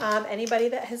here. Anybody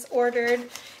that has ordered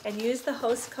and used the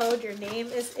host code, your name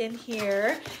is in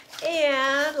here.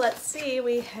 And let's see,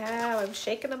 we have, I'm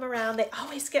shaking them around. They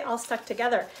always get all stuck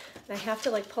together and I have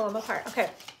to like pull them apart. Okay.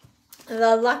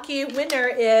 The lucky winner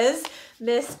is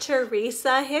Miss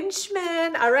Teresa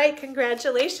Hinchman. All right,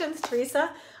 congratulations,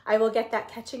 Teresa. I will get that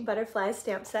Catching Butterflies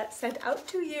stamp set sent out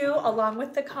to you along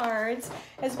with the cards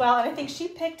as well. And I think she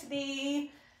picked the,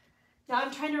 now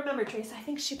I'm trying to remember, Teresa, I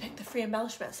think she picked the free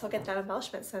embellishment. So I'll get that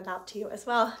embellishment sent out to you as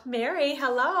well. Mary,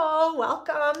 hello,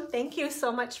 welcome. Thank you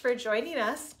so much for joining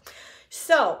us.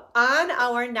 So on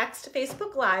our next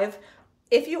Facebook Live,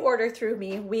 if you order through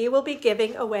me, we will be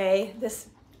giving away this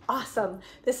awesome.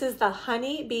 This is the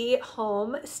Honeybee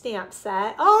home stamp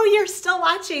set. Oh, you're still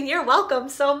watching. You're welcome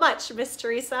so much, Miss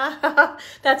Teresa.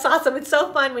 That's awesome. It's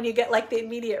so fun when you get like the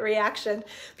immediate reaction.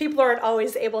 People aren't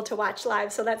always able to watch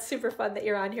live, so that's super fun that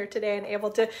you're on here today and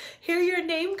able to hear your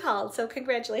name called. So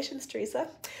congratulations, Teresa.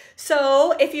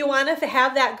 So if you want to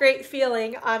have that great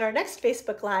feeling on our next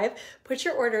Facebook Live, put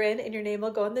your order in and your name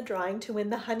will go in the drawing to win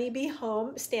the Honeybee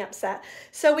home stamp set.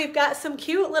 So we've got some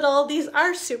cute little, these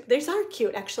are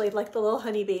cute actually, like the little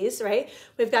honeybees, right?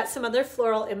 We've got some other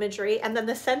floral imagery, and then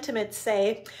the sentiments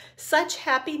say, such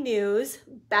happy news,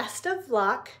 best of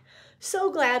luck,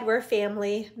 so glad we're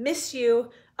family, miss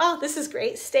you, oh, this is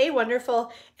great, stay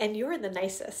wonderful, and you're the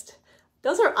nicest.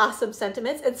 Those are awesome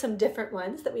sentiments and some different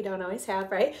ones that we don't always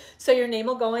have, right? So your name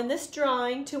will go in this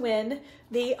drawing to win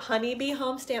the Honeybee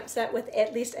home stamp set with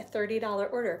at least a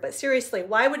 $30 order. But seriously,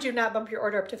 why would you not bump your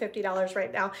order up to $50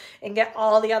 right now and get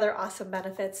all the other awesome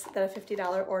benefits that a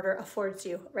 $50 order affords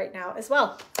you right now as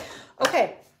well?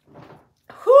 Okay.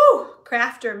 Whew,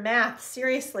 crafter math,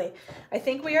 seriously. I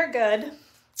think we are good.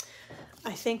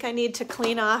 I think I need to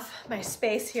clean off my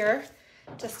space here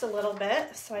just a little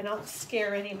bit so I don't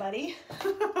scare anybody.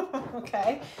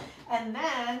 Okay, and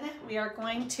then we are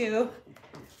going to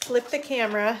flip the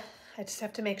camera. I just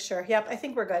have to make sure. Yep, I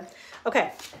think we're good.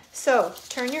 Okay, so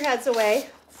turn your heads away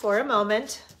for a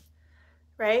moment,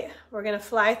 right? We're gonna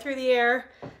fly through the air,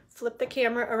 flip the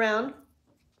camera around,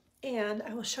 and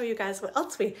I will show you guys what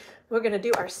else we're gonna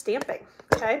do our stamping,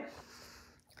 okay?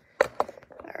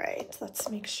 All right, let's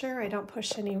make sure I don't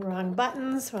push any wrong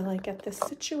buttons while I get this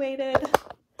situated.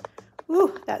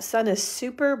 Ooh, that sun is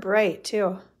super bright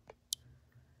too.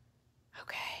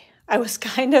 Okay, I was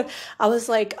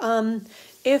like,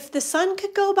 if the sun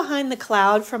could go behind the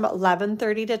cloud from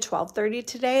 11:30 to 12:30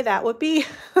 today, that would be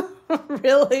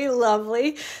really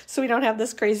lovely, so we don't have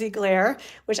this crazy glare,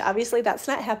 which obviously that's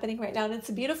not happening right now. And it's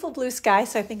a beautiful blue sky,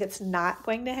 so I think it's not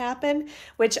going to happen,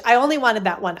 which I only wanted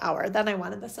that 1 hour. Then I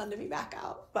wanted the sun to be back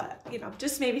out, but you know,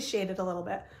 just maybe shade it a little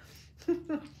bit.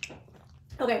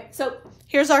 Okay, so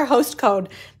here's our host code,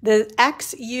 the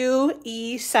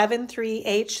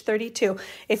XUE73H32.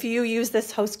 If you use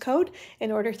this host code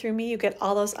and order through me, you get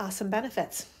all those awesome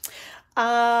benefits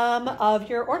of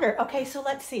your order. Okay, so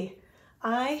let's see.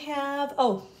 I have,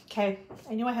 oh, okay.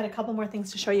 I knew I had a couple more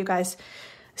things to show you guys.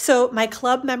 So my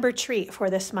club member treat for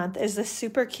this month is this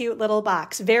super cute little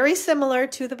box, very similar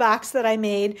to the box that I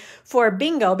made for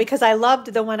bingo, because I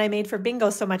loved the one I made for bingo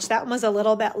so much. That one was a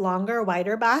little bit longer,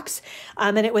 wider box.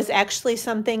 And it was actually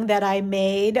something that I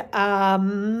made,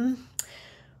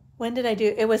 when did I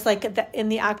do? It was like in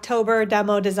the October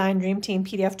Demo Design Dream Team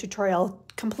PDF tutorial.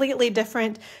 Completely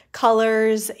different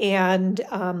colors and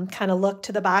kind of look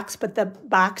to the box, but the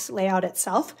box layout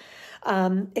itself,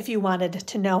 if you wanted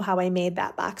to know how I made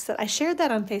that box, that I shared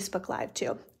that on Facebook Live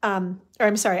too. Or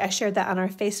I'm sorry, I shared that on our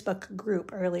Facebook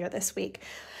group earlier this week.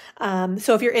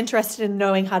 So if you're interested in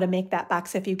knowing how to make that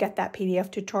box, if you get that PDF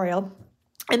tutorial,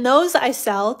 and those I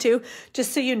sell too,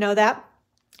 just so you know that.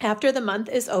 After the month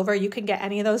is over, you can get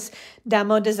any of those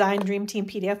Demo Design Dream Team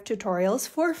PDF tutorials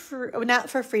for free, not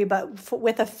for free, but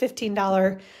with a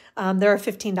 $15, they're a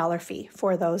 $15 fee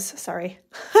for those, sorry.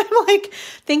 I'm like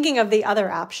thinking of the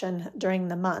other option during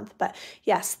the month, but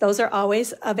yes, those are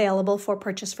always available for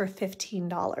purchase for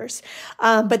 $15.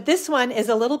 But this one is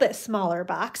a little bit smaller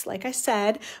box, like I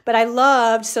said, but I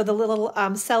loved, so the little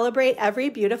Celebrate Every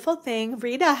Beautiful Thing.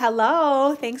 Rita,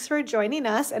 hello, thanks for joining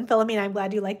us. And Philomene, I'm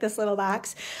glad you like this little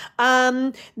box.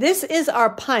 This is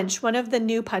our punch, one of the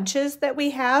new punches that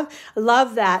we have.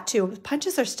 Love that too.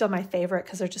 Punches are still my favorite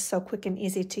because they're just so quick and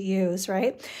easy to use,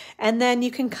 right? And then you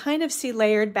can kind of see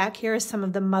layered back here is some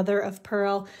of the mother of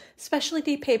pearl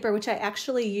specialty paper, which I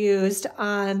actually used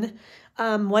on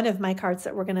one of my cards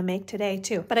that we're going to make today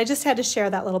too. But I just had to share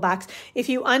that little box. If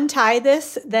you untie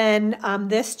this, then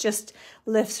this just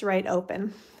lifts right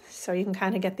open. So you can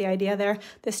kind of get the idea there.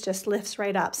 This just lifts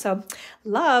right up. So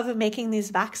love making these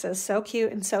boxes. So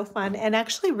cute and so fun, and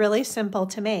actually really simple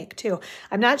to make too.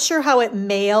 I'm not sure how it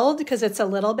mailed because it's a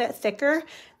little bit thicker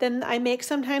than I make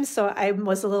sometimes. So I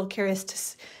was a little curious to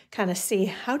kind of see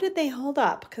how did they hold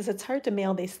up, because it's hard to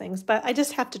mail these things, but I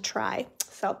just have to try.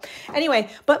 So anyway,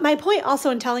 but my point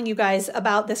also in telling you guys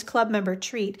about this club member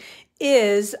treat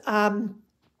is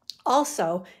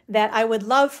also that I would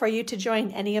love for you to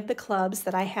join any of the clubs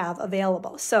that I have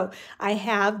available. So I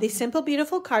have the Simple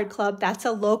Beautiful Card Club. That's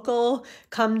a local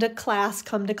come to class,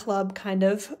 come to club kind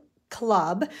of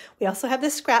club. We also have the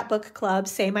Scrapbook Club,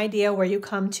 same idea, where you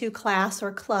come to class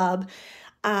or club.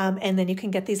 And then you can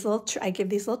get these little, I give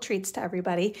these little treats to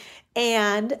everybody.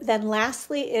 And then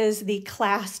lastly is the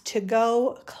Class to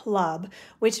Go Club,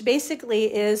 which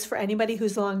basically is for anybody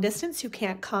who's long distance who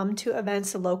can't come to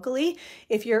events locally.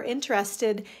 If you're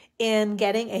interested in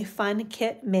getting a fun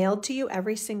kit mailed to you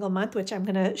every single month, which I'm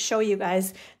going to show you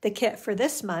guys the kit for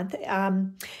this month.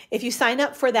 If you sign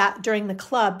up for that during the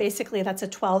club, basically that's a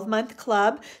 12-month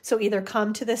club. So either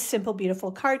come to the Simple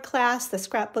Beautiful Card class, the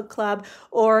Scrapbook Club,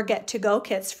 or get to-go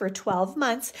kits for 12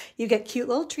 months. You get cute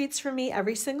little treats from me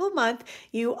every single month.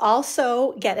 You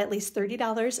also get at least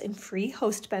 $30 in free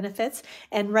host benefits.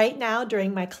 And right now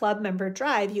during my club member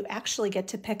drive, you actually get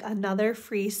to pick another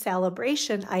free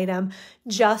celebration item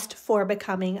just for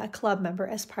becoming a club member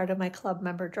as part of my club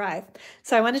member drive.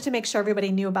 So I wanted to make sure everybody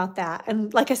knew about that.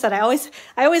 And like I said, I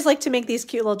always like to make these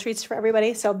cute little treats for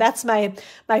everybody. So that's my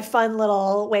fun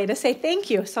little way to say thank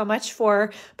you so much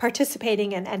for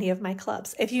participating in any of my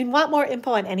clubs. If you want more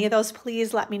info on any of those,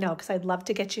 please let me know, because I'd love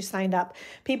to get you signed up.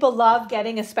 People love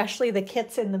getting especially the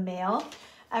kits in the mail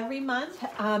every month.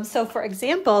 So for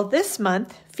example, this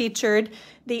month featured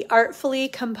the Artfully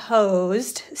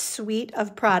Composed suite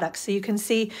of products. So you can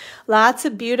see lots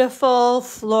of beautiful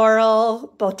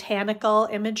floral botanical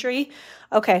imagery.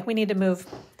 Okay, we need to move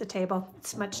the table.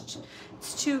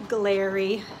 It's too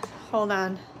glary. Hold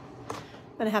on. I'm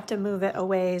gonna have to move it a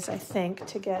ways, I think,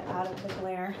 to get out of the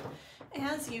glare.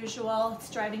 As usual, it's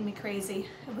driving me crazy.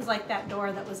 It was like that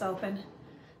door that was open.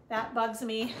 That bugs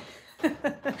me.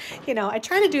 You know, I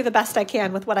try to do the best I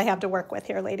can with what I have to work with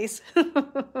here, ladies,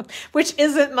 which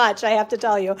isn't much, I have to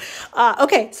tell you.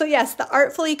 Okay, so yes, the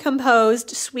Artfully Composed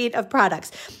suite of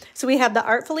products. So we have the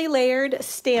Artfully Layered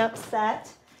stamp set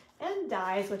and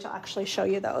dies, which I'll actually show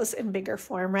you those in bigger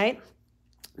form, right?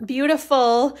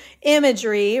 beautiful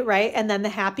imagery, right? And then the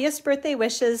happiest birthday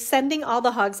wishes, sending all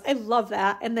the hugs. I love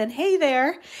that. And then, hey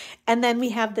there. And then we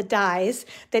have the dies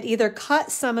that either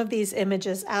cut some of these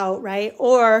images out, right?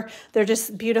 Or they're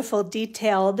just beautiful,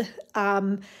 detailed,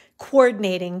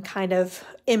 coordinating kind of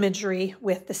imagery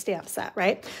with the stamp set,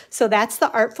 right? So that's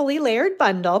the artfully layered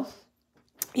bundle.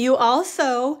 You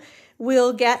also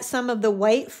will get some of the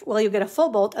white, well, you get a full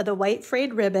bolt of the white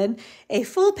frayed ribbon, a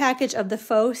full package of the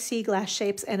faux sea glass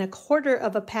shapes, and a quarter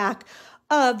of a pack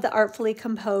of the artfully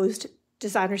composed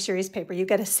designer series paper. You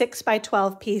get a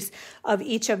 6x12 piece of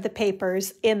each of the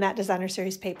papers in that designer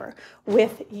series paper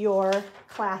with your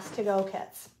class to go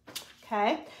kits.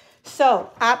 Okay. So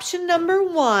option number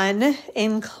 1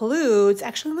 includes,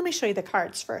 actually, let me show you the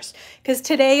cards first, because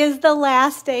today is the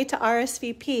last day to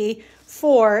RSVP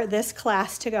for this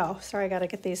class to go. Sorry, I got to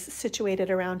get these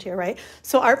situated around here, right?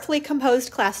 So artfully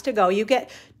composed class to go. You get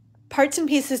parts and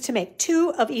pieces to make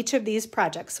 2 of each of these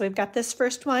projects. So we've got this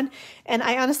first one, and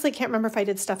I honestly can't remember if I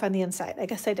did stuff on the inside. I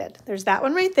guess I did. There's that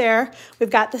one right there. We've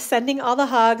got the sending all the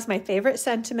hugs, my favorite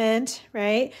sentiment,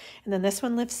 right? And then this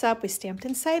one lifts up. We stamped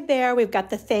inside there. We've got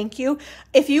the thank you.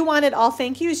 If you wanted all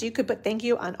thank yous, you could put thank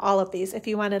you on all of these. If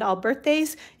you wanted all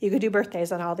birthdays, you could do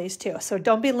birthdays on all these too. So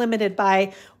don't be limited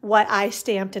by what I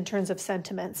stamped in terms of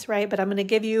sentiments, right? But I'm going to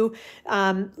give you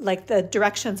like the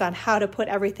directions on how to put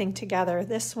everything together.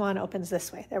 This one opens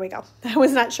this way. There we go. I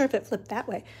was not sure if it flipped that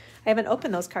way. I haven't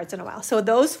opened those cards in a while. So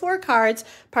those 4 cards,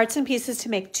 parts and pieces to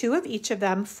make 2 of each of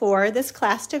them for this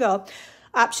class to go.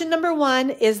 Option number 1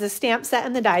 is the stamp set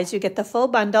and the dies. You get the full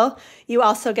bundle. You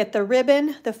also get the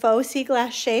ribbon, the faux sea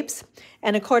glass shapes,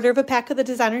 and a quarter of a pack of the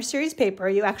designer series paper.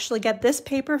 You actually get this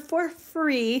paper for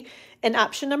free in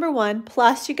option number 1,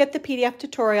 plus you get the PDF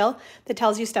tutorial that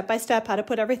tells you step by step how to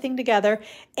put everything together,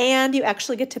 and you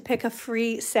actually get to pick a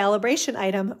free celebration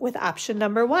item with option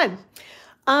number 1.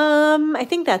 I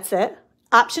think that's it.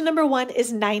 Option number 1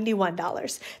 is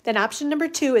 $91. Then option number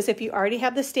 2 is if you already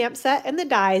have the stamp set and the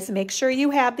dies, make sure you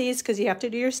have these because you have to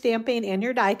do your stamping and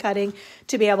your die cutting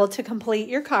to be able to complete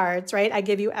your cards, right? I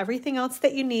give you everything else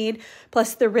that you need,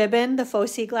 plus the ribbon, the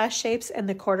faux sea glass shapes, and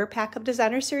the quarter pack of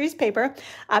designer series paper.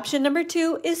 Option number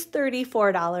 2 is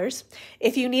 $34.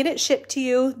 If you need it shipped to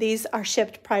you, these are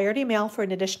shipped priority mail for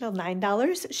an additional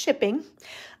 $9 shipping.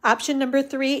 Option number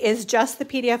 3 is just the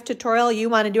PDF tutorial. You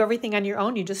want to do everything on your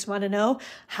own. You just want to know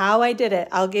how I did it.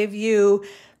 I'll give you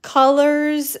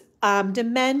colors,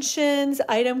 dimensions,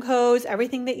 item codes,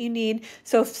 everything that you need.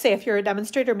 So say if you're a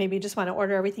demonstrator, maybe you just want to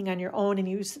order everything on your own and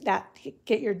use that,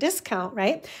 get your discount,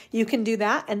 right? You can do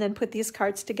that and then put these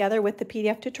cards together with the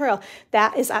PDF tutorial.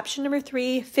 That is option number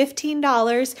 3,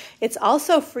 $15. It's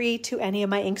also free to any of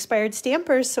my Inspired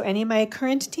stampers. So any of my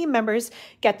current team members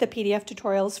get the PDF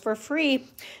tutorials for free.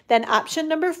 Then option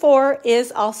number 4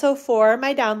 is also for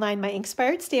my downline, my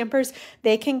Inspired stampers.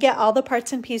 They can get all the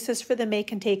parts and pieces for the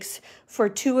make and takes for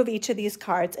 2 of each of these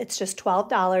cards. It's just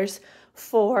 $12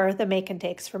 for the make and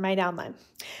takes for my downline.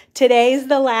 Today's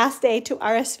the last day to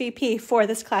RSVP for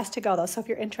this class to go though. So if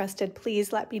you're interested,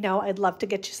 please let me know. I'd love to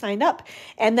get you signed up.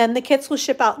 And then the kits will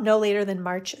ship out no later than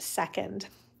March 2nd.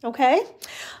 Okay.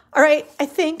 All right. I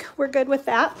think we're good with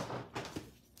that.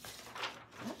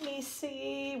 Let me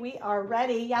see. We are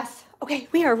ready. Yes. Okay.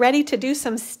 We are ready to do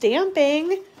some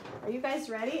stamping. Are you guys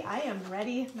ready? I am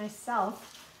ready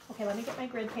myself. Okay, let me get my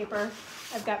grid paper.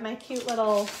 I've got my cute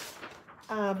little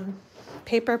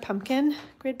paper pumpkin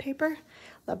grid paper.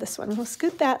 Love this one. We'll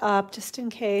scoot that up just in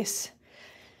case.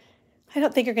 I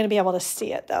don't think you're going to be able to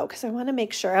see it though, because I want to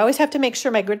make sure. I always have to make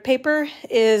sure my grid paper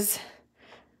is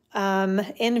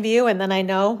in view, and then I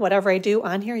know whatever I do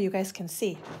on here, you guys can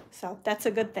see. So that's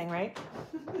a good thing, right?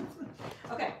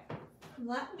 Okay,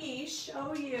 let me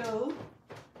show you.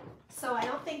 So I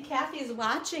don't think Kathy's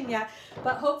watching yet,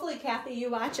 but hopefully, Kathy, you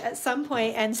watch at some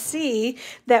point and see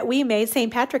that we made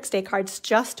St. Patrick's Day cards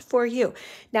just for you.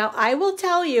 Now, I will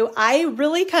tell you, I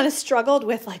really kind of struggled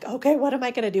with like, okay, what am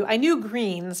I going to do? I knew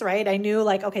greens, right? I knew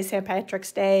like, okay, St.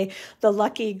 Patrick's Day, the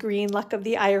lucky green, luck of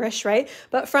the Irish, right?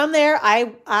 But from there,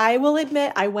 I will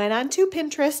admit, I went onto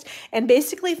Pinterest and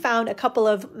basically found a couple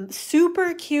of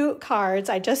super cute cards.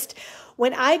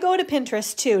 When I go to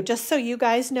Pinterest too, just so you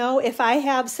guys know, if I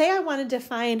have, say I wanted to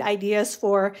find ideas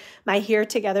for my Here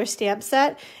Together stamp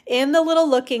set, in the little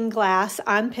looking glass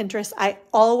on Pinterest, I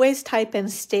always type in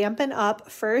Stampin' Up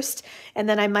first, and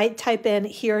then I might type in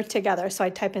Here Together. So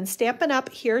I type in Stampin' Up,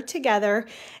 Here Together,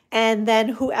 and then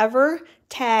whoever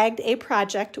tagged a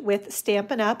project with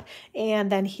Stampin' Up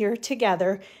and then Here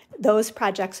Together, those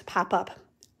projects pop up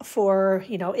for,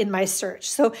 you know, in my search.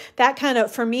 So that kind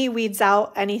of, for me, weeds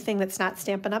out anything that's not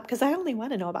Stampin' Up! Because I only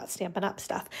want to know about Stampin' Up!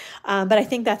 Stuff. But I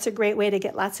think that's a great way to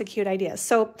get lots of cute ideas.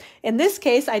 So in this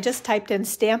case, I just typed in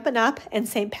Stampin' Up! And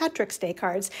St. Patrick's Day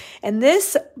cards. And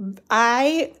this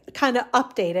I kind of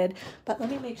updated, but let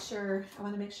me make sure, I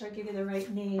want to make sure I give you the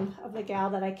right name of the gal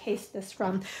that I cased this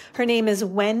from. Her name is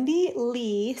Wendy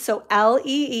Lee, so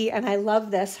L-E-E, and I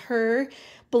love this. Her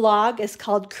blog is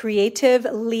called Creative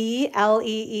Lee,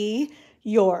 L-E-E,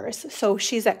 Yours. So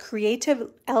she's at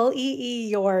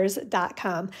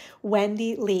creativeleeyours.com,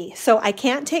 Wendy Lee. So I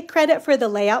can't take credit for the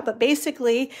layout, but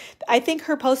basically I think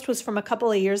her post was from a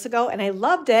couple of years ago and I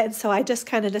loved it. And so I just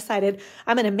kind of decided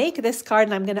I'm going to make this card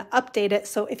and I'm going to update it.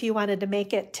 So if you wanted to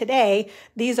make it today,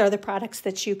 these are the products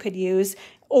that you could use,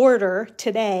 order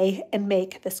today and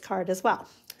make this card as well.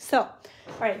 So,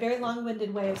 all right, very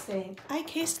long-winded way of saying I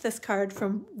cased this card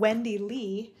from Wendy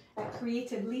Lee at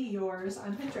Creative Lee Yours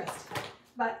on Pinterest.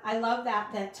 But I love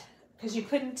that because you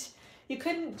couldn't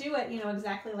do it, you know,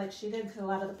 exactly like she did because a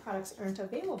lot of the products aren't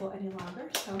available any longer.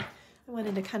 So I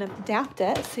wanted to kind of adapt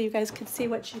it so you guys could see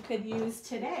what you could use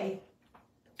today.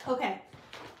 Okay.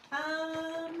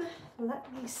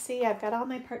 Let me see. I've got all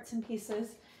my parts and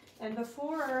pieces. And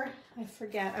before I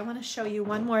forget, I want to show you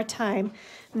one more time.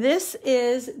 This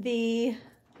is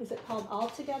is it called All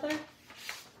Together?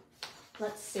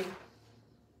 Let's see.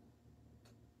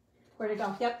 Where'd it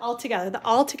go? Yep, All Together, the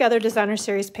All Together Designer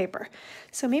Series paper.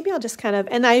 So maybe I'll just kind of,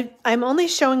 and I'm only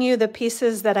showing you the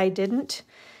pieces that I didn't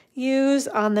use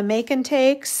on the make and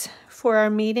takes for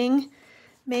our meeting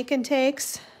make and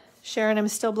takes. Sharon, I'm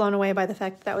still blown away by the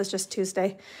fact that was just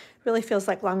Tuesday. Really feels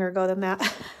like longer ago than that.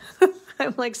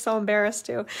 I'm like so embarrassed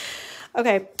too.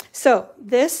 Okay, so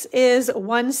this is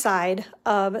one side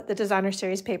of the Designer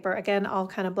Series paper. Again, all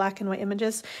kind of black and white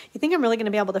images. You think I'm really going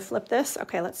to be able to flip this?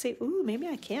 Okay, let's see. Ooh, maybe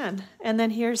I can. And then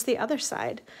here's the other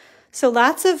side. So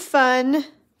lots of fun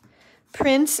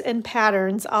prints and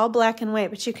patterns, all black and white.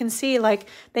 But you can see, like,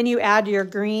 then you add your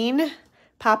green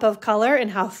pop of color, and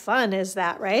how fun is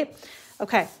that, right?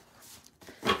 Okay.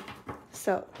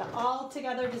 So the All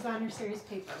Together Designer Series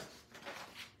paper.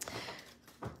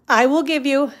 I will give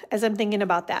you, as I'm thinking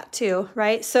about that too,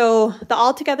 right? So the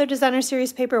All Together Designer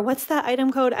Series paper, what's that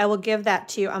item code? I will give that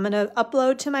to you. I'm going to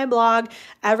upload to my blog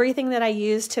everything that I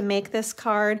used to make this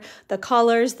card, the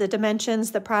colors, the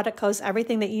dimensions, the product codes,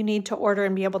 everything that you need to order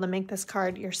and be able to make this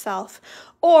card yourself.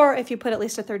 Or if you put at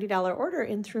least a $30 order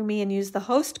in through me and use the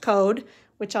host code,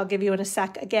 which I'll give you in a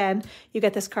sec again, you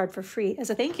get this card for free as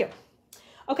a thank you.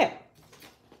 Okay,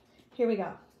 here we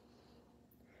go.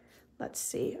 Let's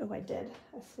see. Oh, I did.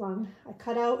 I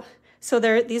cut out. So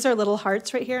these are little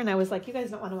hearts right here. And I was like, you guys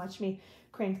don't want to watch me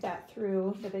crank that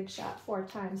through the Big Shot 4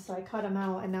 times. So I cut them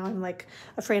out and now I'm like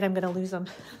afraid I'm going to lose them.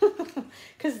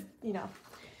 Because, you know,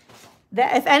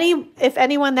 that if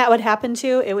anyone that would happen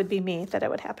to, it would be me that it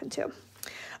would happen to.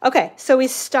 Okay. So we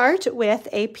start with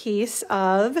a piece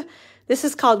of, this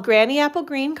is called Granny Apple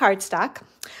Green cardstock.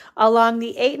 Along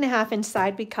the 8.5-inch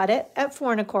side, we cut it at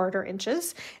 4 1/4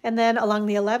 inches. And then along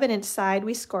the 11-inch side,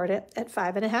 we scored it at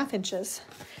 5.5 inches.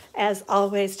 As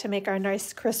always, to make our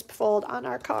nice crisp fold on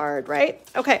our card, right?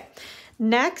 Okay.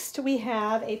 Next, we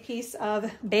have a piece of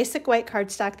basic white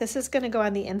cardstock. This is going to go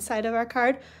on the inside of our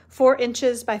card, 4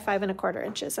 inches by 5 1/4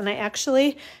 inches. And I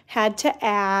actually had to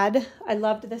add, I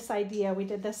loved this idea. We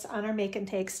did this on our make and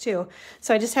takes too.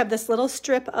 So I just have this little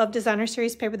strip of Designer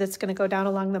Series paper that's going to go down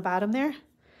along the bottom there.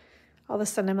 All of a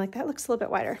sudden, I'm like, that looks a little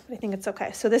bit wider, but I think it's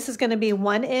okay. So this is going to be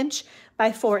 1 inch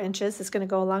by 4 inches. It's going to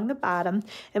go along the bottom.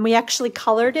 And we actually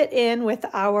colored it in with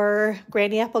our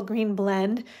Granny Apple Green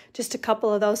blend, just a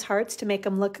couple of those hearts to make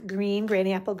them look green,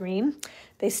 Granny Apple Green.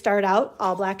 They start out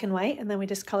all black and white, and then we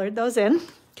just colored those in,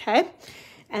 okay?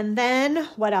 And then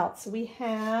what else? We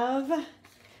have,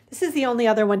 this is the only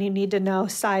other one you need to know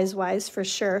size-wise for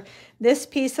sure. This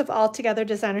piece of All Together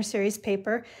Designer Series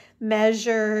paper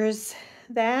measures,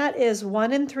 that is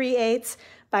 1 3/8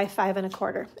 by 5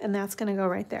 1/4, and that's going to go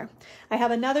right there. I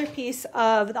have another piece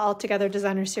of the All Together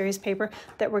Designer Series paper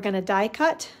that we're going to die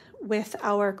cut with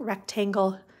our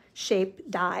rectangle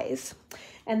shape dies.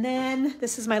 And then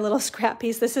this is my little scrap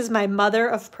piece. This is my mother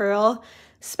of pearl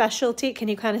specialty. Can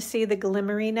you kind of see the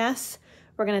glimmeriness?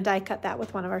 We're going to die cut that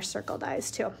with one of our circle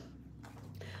dies too.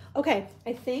 Okay,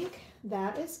 I think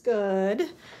that is good.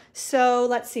 So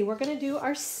let's see, we're going to do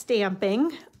our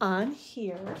stamping on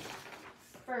here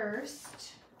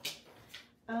first.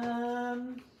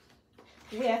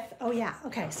 with, oh yeah,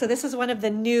 okay, so this is one of the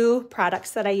new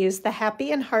products that I use, the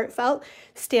Happy and Heartfelt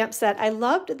stamp set. I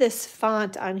loved this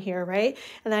font on here, right?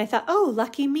 And then I thought, oh,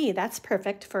 lucky me, that's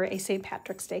perfect for a St.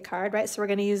 Patrick's Day card, right? So we're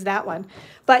gonna use that one.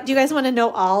 But do you guys wanna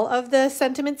know all of the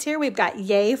sentiments here? We've got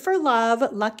yay for love,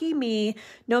 lucky me,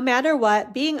 no matter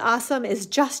what, being awesome is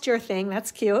just your thing,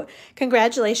 that's cute.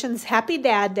 Congratulations, happy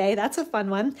dad day, that's a fun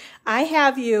one. I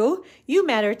have you, you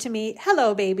matter to me,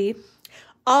 hello baby.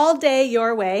 All day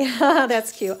your way.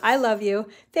 That's cute. I love you.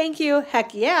 Thank you.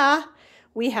 Heck yeah.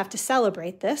 We have to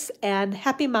celebrate this. And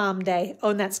happy mom day.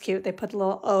 Oh, and that's cute. They put a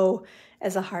little O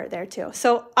as a heart there too.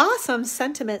 So awesome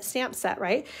sentiment stamp set,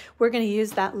 right? We're going to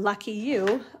use that lucky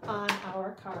you on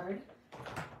our card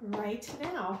right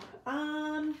now.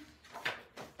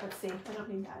 Let's see. I don't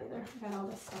need that either. I got all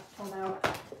this stuff pulled out.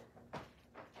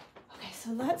 Okay, so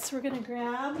we're going to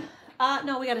grab...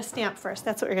 no, we got to stamp first.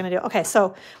 That's what we're going to do. Okay,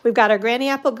 so we've got our Granny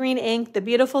Apple Green ink. The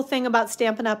beautiful thing about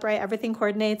Stampin' Up, right? Everything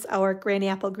coordinates, our Granny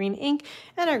Apple Green ink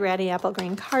and our Granny Apple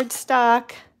Green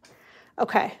cardstock.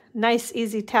 Okay, nice,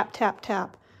 easy tap, tap,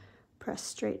 tap. Press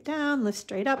straight down, lift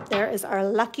straight up. There is our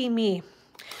lucky me.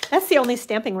 That's the only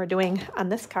stamping we're doing on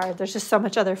this card. There's just so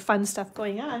much other fun stuff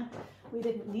going on. We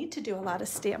didn't need to do a lot of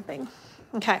stamping.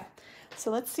 Okay, so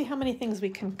let's see how many things we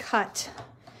can cut.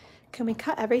 Can we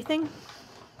cut everything?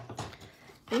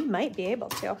 We might be able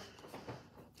to.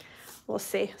 We'll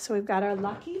see. So we've got our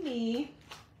lucky me.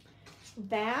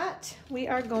 That we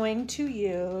are going to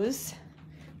use.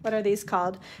 What are these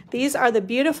called? These are the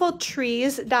Beautiful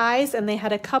Trees dies, and they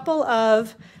had a couple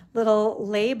of little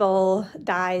label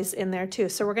dies in there too.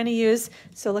 So we're going to use,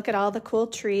 so look at all the cool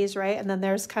trees, right? And then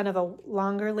there's kind of a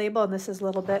longer label, and this is a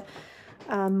little bit,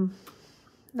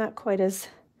 not quite as,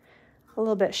 a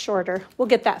little bit shorter. We'll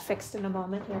get that fixed in a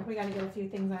moment here. We got to get a few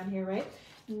things on here, right?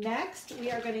 Next,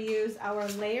 we are going to use our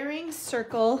layering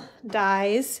circle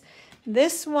dies.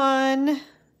 This one,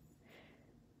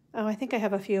 oh, I think I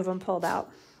have a few of them pulled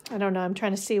out. I don't know. I'm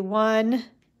trying to see 1,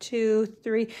 2,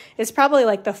 3. It's probably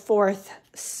like the 4th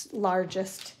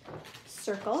largest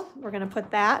circle. We're going to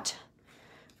put that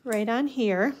right on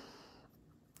here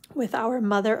with our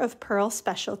mother of pearl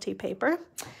specialty paper.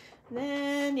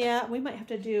 Then, yeah, we might have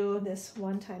to do this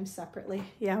one time separately.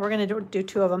 Yeah, we're going to do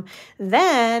 2 of them.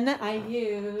 Then I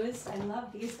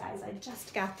love these dies. I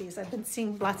just got these. I've been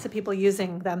seeing lots of people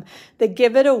using them. The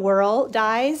Give It a Whirl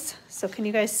dies. So can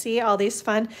you guys see all these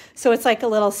fun? So it's like a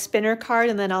little spinner card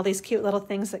and then all these cute little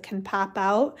things that can pop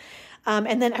out.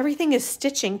 And then everything is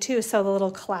stitching too. So the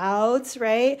little clouds,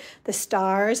 right? The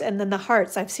stars, and then the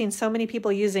hearts. I've seen so many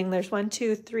people using, there's 1,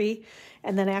 2, 3,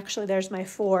 and then actually there's my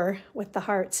 4 with the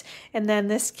hearts. And then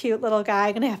this cute little guy,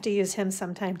 I'm gonna have to use him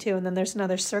sometime too. And then there's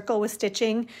another circle with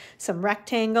stitching, some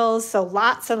rectangles. So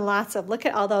lots and lots of, look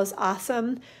at all those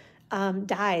awesome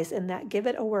dies in that Give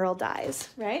It a Whirl dies,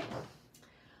 right?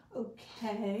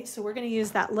 Okay, so we're gonna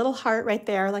use that little heart right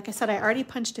there. Like I said, I already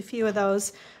punched a few of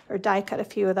those or die cut a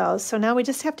few of those. So now we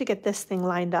just have to get this thing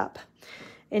lined up.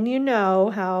 And you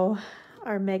know how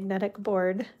our magnetic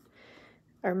board,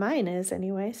 or mine is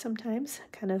anyway, sometimes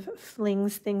kind of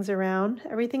flings things around.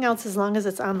 Everything else, as long as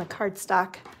it's on the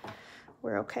cardstock,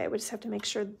 we're okay. We just have to make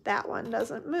sure that one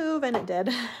doesn't move, and it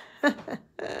did.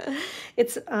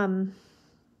 It's, okay,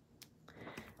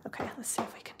 let's see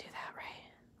if we can do that right.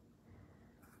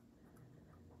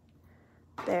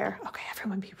 There, okay,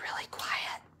 everyone be really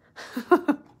quiet.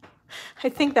 I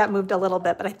think that moved a little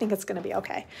bit, but I think it's gonna be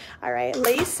okay. All right,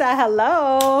 Lisa,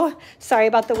 hello. Sorry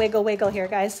about the wiggle wiggle here,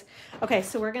 guys. Okay,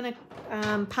 so we're gonna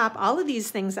pop all of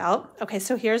these things out. Okay,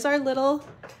 so here's our little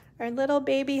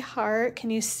baby heart.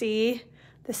 Can you see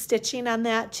the stitching on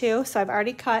that too? So I've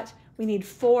already cut, we need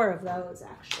 4 of those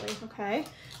actually, okay?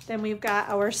 Then we've got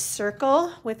our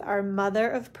circle with our mother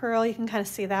of pearl. You can kind of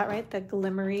see that, right? The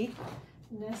glimmeriness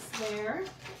there,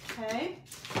 okay?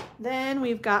 Then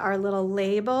we've got our little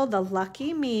label, the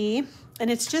lucky me,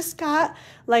 and it's just got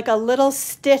like a little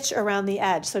stitch around the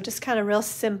edge. So just kind of real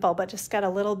simple, but just got a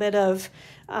little bit of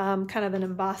kind of an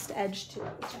embossed edge to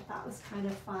it, which I thought was kind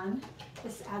of fun.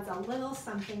 This adds a little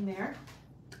something there.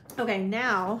 Okay,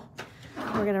 now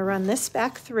we're gonna run this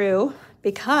back through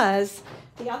because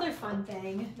the other fun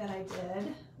thing that I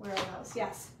did, where are those?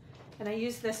 Yes, and I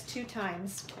used this 2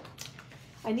 times.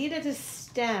 I needed a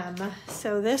stem,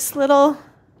 so this little,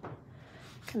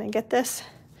 can I get this?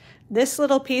 This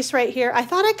little piece right here, I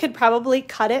thought I could probably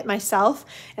cut it myself,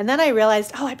 and then I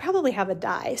realized, oh, I probably have a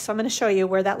die. So I'm gonna show you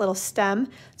where that little stem,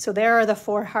 so there are the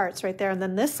 4 hearts right there, and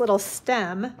then this little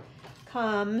stem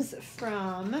comes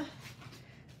from,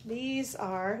 these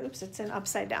are, oops, it's in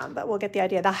upside down, but we'll get the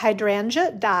idea, the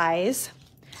hydrangea dies.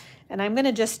 And I'm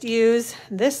gonna just use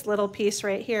this little piece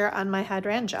right here on my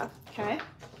hydrangea, okay?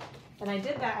 And I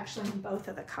did that actually in both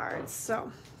of the cards. So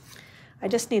I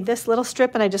just need this little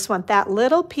strip and I just want that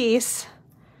little piece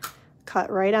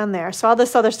cut right on there. So all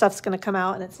this other stuff's gonna come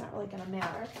out and it's not really gonna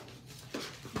matter.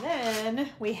 Then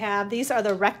we have, these are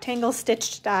the rectangle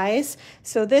stitched dies.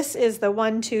 So this is the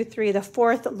 1, 2, 3, the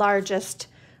fourth largest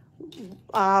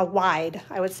wide,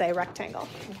 I would say, rectangle,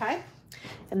 okay?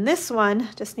 And this one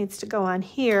just needs to go on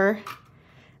here.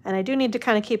 And I do need to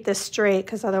kind of keep this straight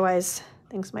because otherwise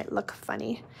things might look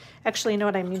funny. Actually, you know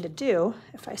what I mean to do?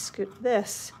 If I scoot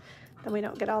this, then we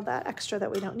don't get all that extra that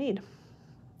we don't need.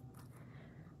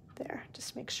 There,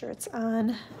 just make sure it's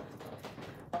on.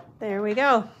 There we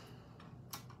go.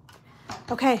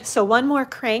 Okay, so one more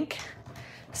crank.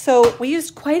 So we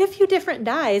used quite a few different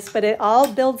dies, but it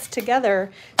all builds together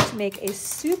to make a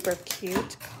super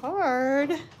cute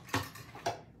card.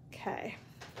 Okay,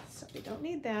 so we don't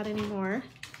need that anymore.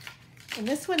 And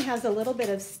this one has a little bit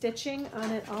of stitching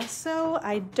on it also.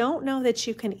 I don't know that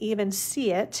you can even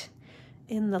see it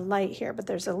in the light here, but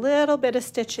there's a little bit of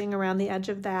stitching around the edge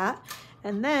of that.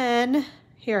 And then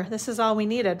here, this is all we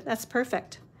needed. That's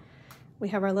perfect. We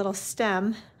have our little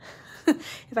stem,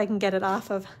 if I can get it off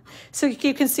of. So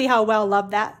you can see how well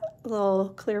loved that little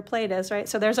clear plate is, right?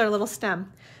 So there's our little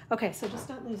stem. Okay, so just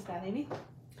don't lose that, Amy.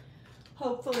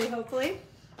 Hopefully, hopefully.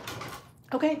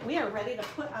 Okay, we are ready to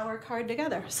put our card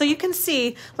together. So you can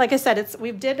see, like I said,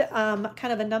 we did kind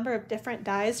of a number of different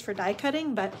dies for die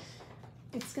cutting, but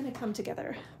it's gonna come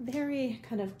together very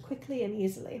kind of quickly and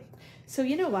easily. So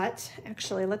you know what?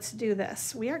 Actually, let's do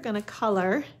this. We are gonna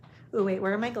color. Oh wait,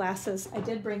 where are my glasses? I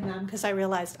did bring them because I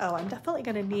realized, oh, I'm definitely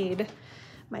gonna need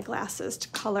my glasses to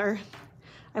color.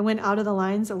 I went out of the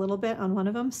lines a little bit on one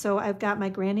of them. So I've got my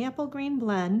Granny Apple Green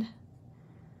blend.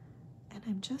 And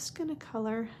I'm just gonna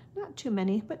color, not too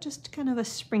many, but just kind of a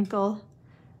sprinkle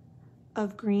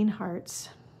of green hearts.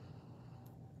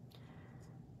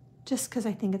 Just because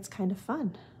I think it's kind of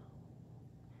fun,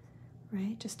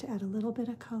 right? Just to add a little bit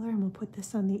of color, and we'll put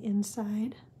this on the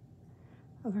inside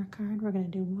of our card. We're gonna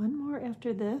do one more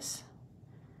after this.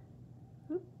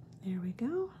 Oop, there we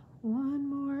go, one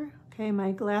more. Okay,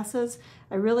 my glasses,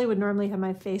 I really would normally have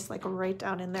my face like right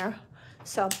down in there.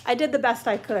 So I did the best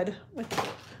I could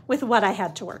with what I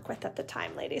had to work with at the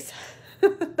time, ladies.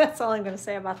 That's all I'm gonna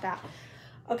say about that.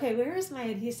 Okay, where is my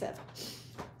adhesive?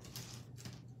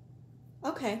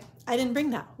 Okay, I didn't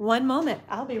bring that. One moment,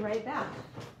 I'll be right back.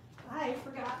 I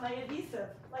forgot my adhesive,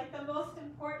 like the most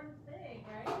important thing,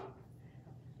 right?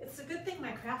 It's a good thing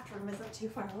my craft room isn't too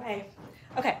far away.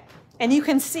 Okay, and you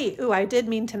can see, ooh, I did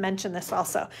mean to mention this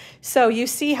also. So you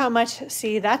see how much,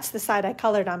 see, that's the side I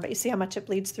colored on, but you see how much it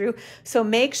bleeds through. So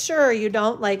make sure you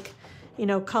don't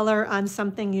color on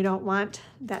something you don't want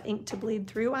that ink to bleed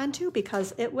through onto,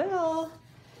 because it will.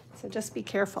 So just be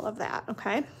careful of that,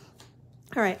 okay?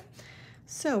 All right,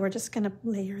 so we're just gonna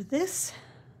layer this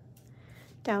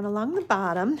down along the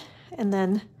bottom, and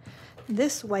then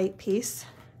this white piece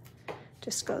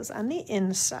just goes on the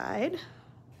inside.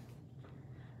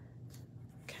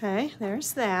 Okay,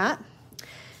 there's that.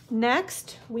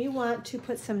 Next, we want to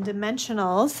put some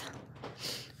dimensionals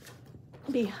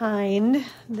behind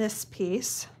this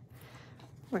piece.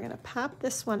 We're gonna pop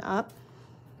this one up.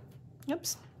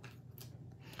 Oops.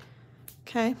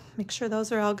 Okay, make sure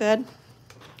those are all good. All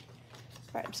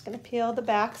right, I'm just gonna peel the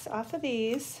backs off of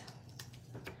these.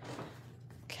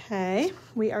 Okay,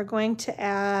 we are going to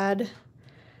add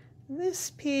this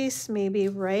piece maybe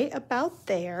right about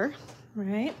there,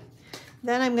 right?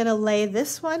 Then I'm gonna lay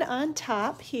this one on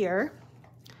top here.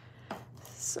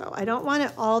 So I don't want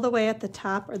it all the way at the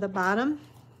top or the bottom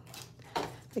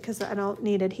because I don't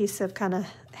need adhesive kind of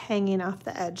hanging off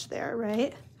the edge there,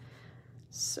 right?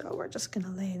 So we're just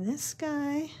gonna lay this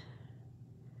guy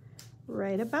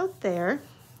right about there,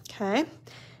 okay?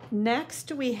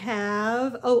 Next we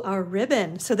have, oh, our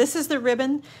ribbon. So this is the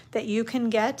ribbon that you can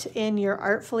get in your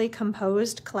Artfully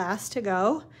Composed class to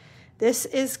go. This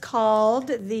is called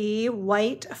the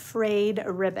White Frayed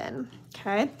Ribbon,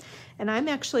 okay? And I'm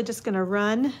actually just gonna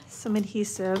run some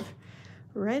adhesive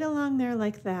right along there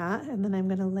like that, and then I'm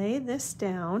gonna lay this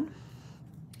down.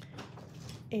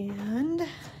 And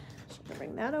just gonna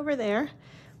bring that over there.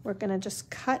 We're gonna just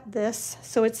cut this.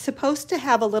 So it's supposed to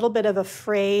have a little bit of a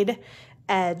frayed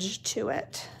edge to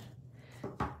it.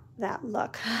 That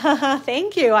look.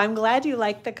 Thank you. I'm glad you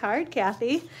liked the card,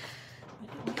 Kathy.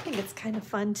 I think it's kind of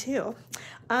fun too.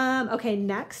 Okay,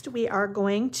 next we are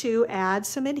going to add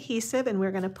some adhesive, and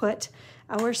we're going to put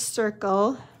our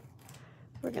circle.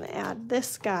 We're going to add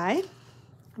this guy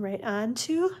right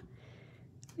onto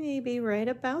maybe right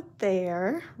about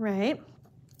there, right?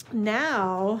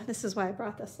 Now, this is why I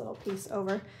brought this little piece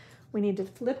over. We need to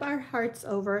flip our hearts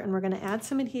over, and we're going to add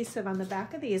some adhesive on the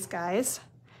back of these guys.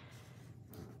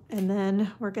 And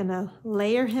then we're going to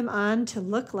layer him on to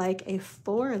look like a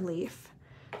 4-leaf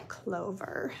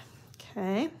clover.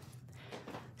 Okay.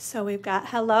 So we've got,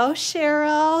 hello,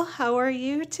 Cheryl. How are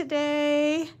you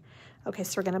today? Okay,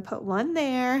 so we're going to put one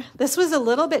there. This was a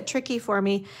little bit tricky for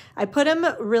me. I put them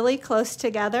really close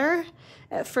together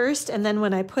at first, and then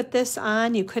when I put this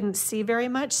on, you couldn't see very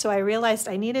much, so I realized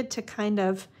I needed to kind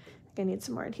of, I need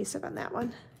some more adhesive on that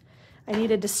one. I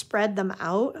needed to spread them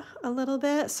out a little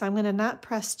bit, so I'm going to not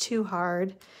press too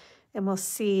hard, and we'll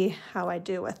see how I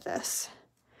do with this.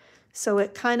 So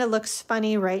it kind of looks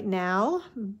funny right now,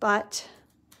 but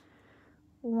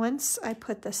once I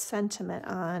put the sentiment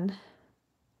on,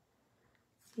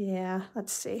 yeah,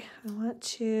 let's see. I want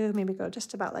to maybe go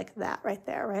just about like that right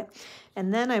there, right?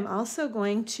 And then I'm also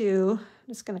going to, I'm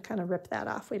just going to kind of rip that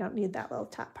off. We don't need that little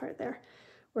top part there.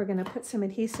 We're going to put some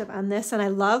adhesive on this. And I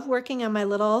love working on my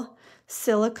little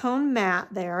silicone mat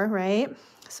there, right?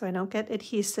 So I don't get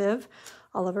adhesive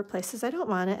all over places I don't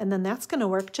want it. And then that's going to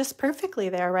work just perfectly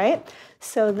there, right?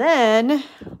 So then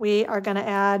we are going to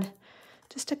add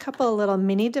just a couple of little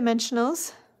mini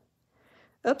dimensionals.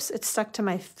 Oops, it's stuck to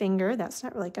my finger. That's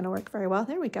not really going to work very well.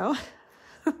 There we go.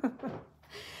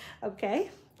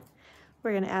 Okay, we're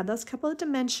going to add those couple of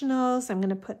dimensionals. I'm going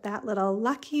to put that little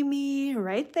lucky me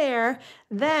right there.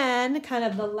 Then kind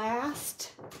of the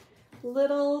last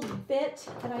little bit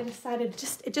that I decided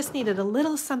it just needed a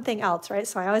little something else, right?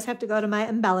 So I always have to go to my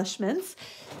embellishments,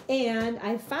 and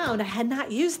I found I had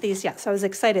not used these yet, so I was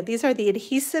excited. These are the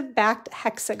adhesive-backed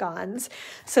hexagons.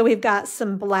 So we've got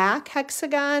some black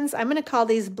hexagons. I'm going to call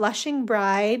these Blushing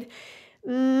Bride.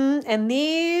 And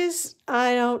these,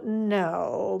 I don't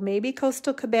know, maybe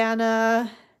Coastal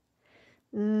Cabana,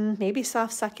 maybe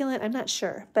Soft Succulent, I'm not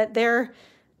sure, but they're,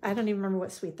 I don't even remember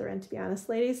what suite they're in, to be honest,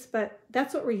 ladies, but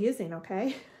that's what we're using,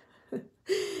 okay?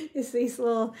 Is these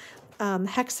little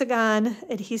hexagon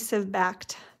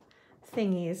adhesive-backed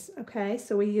thingies, okay?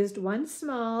 So we used one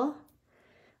small.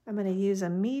 I'm going to use a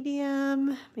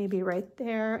medium, maybe right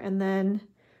there, and then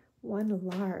one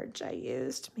large I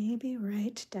used, maybe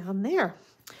right down there.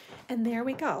 And there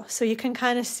we go. So you can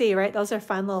kind of see, right? Those are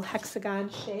fun little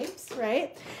hexagon shapes,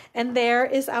 right? And there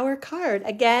is our card.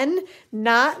 Again,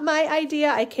 not my idea.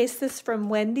 I cased this from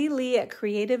Wendy Lee at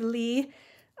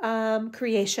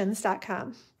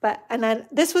creativelycreations.com. But, and then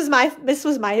this was my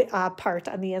part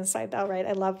on the inside though, right?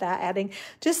 I love that, adding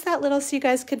just that little, so you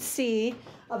guys could see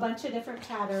a bunch of different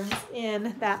patterns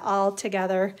in that all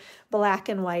together black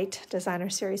and white designer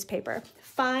series paper.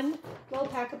 Fun little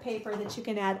pack of paper that you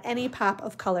can add any pop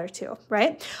of color to,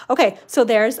 right? Okay, so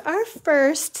there's our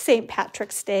first St.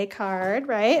 Patrick's Day card,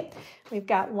 right? We've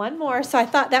got one more. So I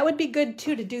thought that would be good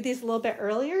too to do these a little bit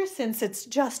earlier, since it's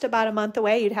just about a month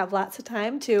away. You'd have lots of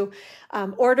time to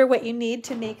order what you need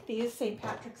to make these St.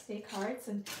 Patrick's Day cards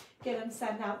and get them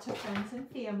sent out to friends and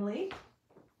family.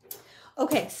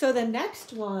 Okay, so the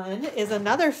next one is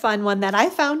another fun one that I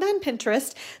found on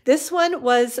Pinterest. This one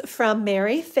was from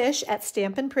Mary Fish at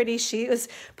Stampin' Pretty. She was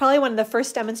probably one of the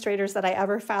first demonstrators that I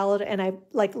ever followed, and I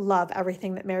love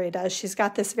everything that Mary does. She's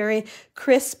got this very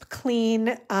crisp,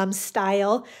 clean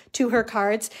style to her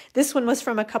cards. This one was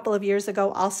from a couple of years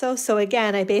ago also. So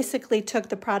again, I basically took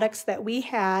the products that we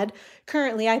had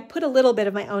currently. I put a little bit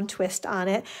of my own twist on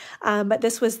it, but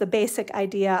this was the basic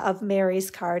idea of Mary's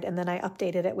card, and then I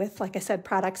updated it with, like I said,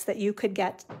 products that you could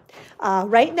get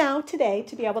right now today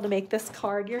to be able to make this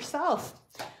card yourself.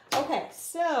 Okay,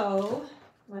 so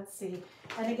let's see.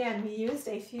 And again, we used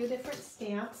a few different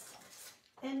stamps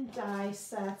and die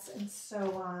sets and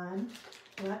so on.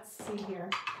 Let's see here.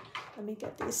 Let me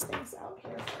get these things out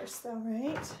here first though,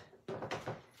 right?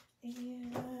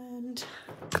 And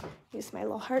use my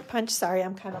little heart punch. Sorry,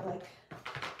 I'm kind of like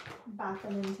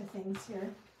bopping into things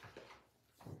here.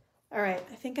 All right,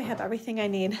 I think I have everything I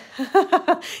need.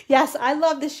 Yes, I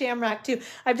love the shamrock too.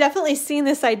 I've definitely seen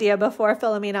this idea before,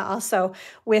 Philomena, also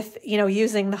with,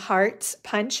 using the heart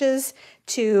punches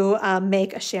to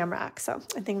make a shamrock. So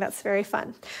I think that's very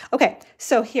fun. Okay,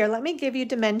 so here, let me give you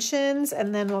dimensions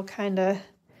and then we'll kind of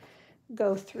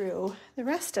go through the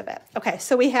rest of it. Okay,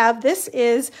 so we have, this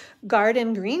is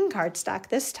garden green cardstock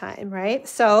this time, right?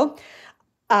 So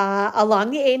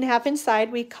along the 8.5 inch side,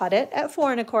 we cut it at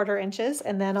 4 1/4 inches,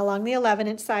 and then along the 11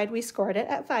 inch side, we scored it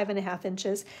at 5 1/2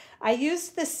 inches. I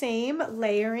used the same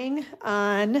layering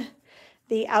on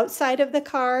the outside of the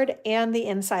card and the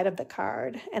inside of the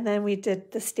card. And then we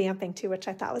did the stamping too, which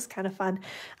I thought was kind of fun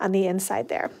on the inside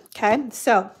there. Okay,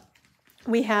 so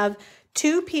we have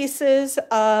 2 pieces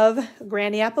of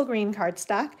Granny Apple Green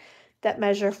cardstock that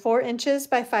measure 4 inches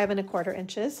by 5 1/4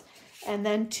 inches. And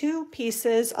then 2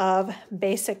 pieces of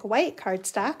basic white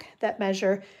cardstock that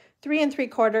measure 3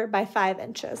 3/4 by 5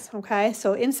 inches. Okay,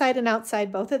 so inside and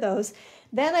outside, both of those.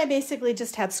 Then I basically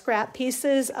just have scrap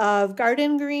pieces of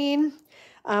garden green,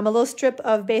 a little strip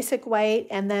of basic white,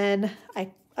 and then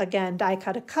I, again, die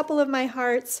cut a couple of my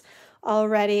hearts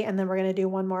already, and then we're gonna do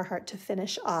one more heart to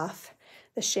finish off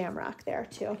the shamrock there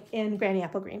too, in Granny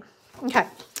Apple Green. Okay,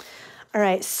 all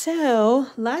right, so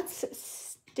let's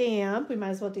stamp. We might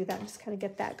as well do that and just kind of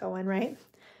get that going, right?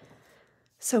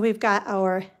 So we've got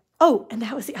our, oh, and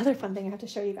that was the other fun thing I have to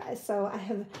show you guys. So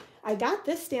I got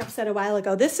this stamp set a while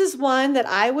ago. This is one that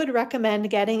I would recommend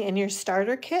getting in your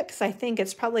starter kit because I think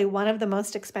it's probably one of the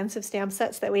most expensive stamp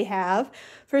sets that we have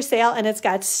for sale, and it's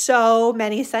got so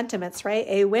many sentiments, right?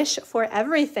 A wish for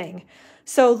everything.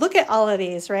 So look at all of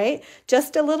these, right?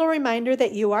 Just a little reminder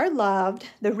that you are loved.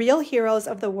 The real heroes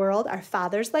of the world are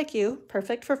fathers like you,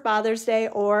 perfect for Father's Day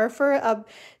or for a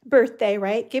birthday,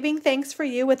 right? Giving thanks for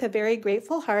you with a very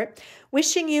grateful heart.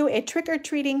 Wishing you a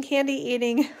trick-or-treating,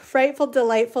 candy-eating, frightful,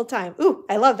 delightful time. Ooh,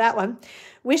 I love that one.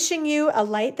 Wishing you a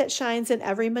light that shines in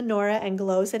every menorah and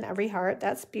glows in every heart.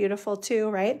 That's beautiful too,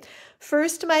 right?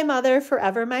 First, my mother,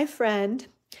 forever my friend.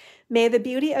 May the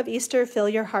beauty of Easter fill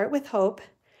your heart with hope.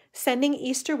 Sending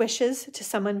Easter wishes to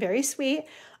someone very sweet,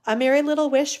 a merry little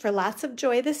wish for lots of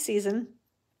joy this season,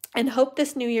 and hope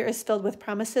this new year is filled with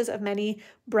promises of many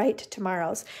bright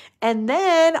tomorrows. And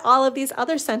then all of these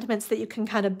other sentiments that you can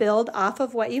kind of build off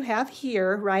of what you have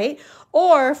here, right?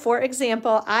 Or, for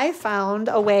example, I found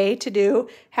a way to do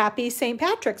Happy St.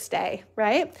 Patrick's Day,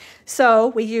 right? So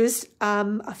we used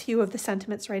a few of the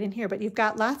sentiments right in here, but you've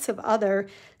got lots of other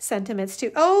sentiments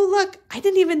too. Oh, look, I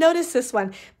didn't even notice this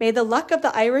one. May the luck of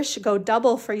the Irish go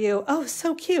double for you. Oh,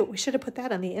 so cute. We should have put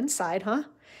that on the inside, huh?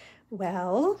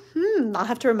 Well, I'll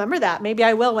have to remember that. Maybe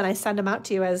I will when I send them out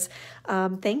to you as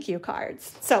thank you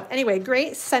cards. So anyway,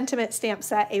 great sentiment stamp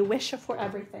set, a wish for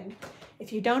everything.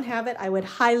 If you don't have it, I would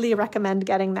highly recommend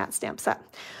getting that stamp set.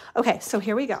 Okay, so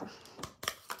here we go.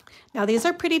 Now these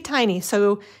are pretty tiny,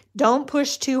 so don't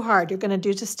push too hard. You're gonna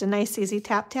do just a nice easy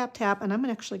tap, tap, tap, and I'm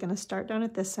actually gonna start down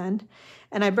at this end.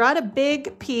 And I brought a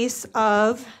big piece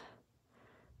of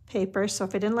paper, so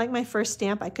if I didn't like my first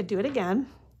stamp, I could do it again.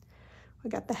 We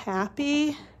got the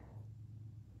happy,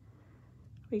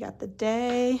 we got the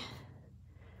day,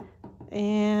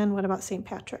 and what about St.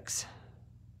 Patrick's?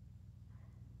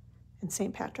 And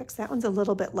St. Patrick's, that one's a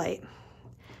little bit light.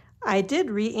 I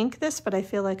did re-ink this, but I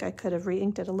feel like I could have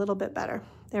re-inked it a little bit better.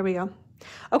 There we go.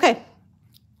 Okay,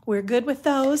 we're good with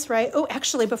those, right? Oh,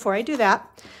 actually, before I do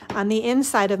that, on the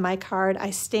inside of my card,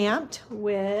 I stamped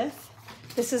with,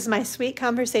 this is my Sweet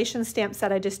Conversation stamp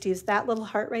set. I just used that little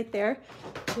heart right there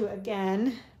to,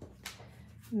 again,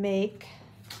 make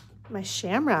my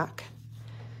shamrock,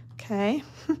 okay?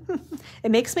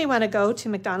 It makes me want to go to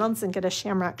McDonald's and get a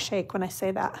shamrock shake when I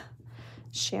say that.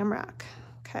 Shamrock,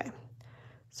 okay.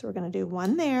 So we're going to do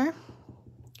one there.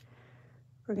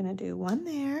 We're going to do one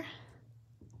there.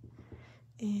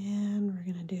 And we're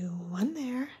going to do one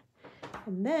there.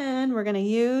 And then we're going to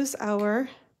use our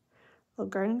little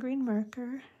garden green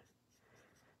marker.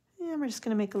 And we're just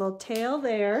going to make a little tail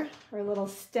there, or a little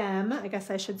stem, I guess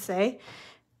I should say.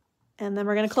 And then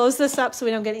we're going to close this up so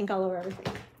we don't get ink all over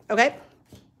everything. Okay,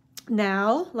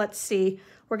 now let's see.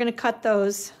 We're going to cut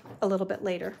those a little bit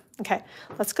later. Okay,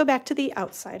 let's go back to the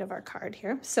outside of our card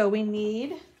here. So we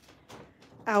need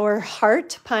our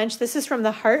heart punch. This is from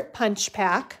the Heart Punch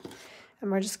Pack.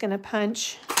 And we're just going to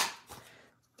punch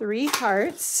 3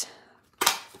 hearts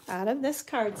out of this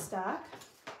cardstock.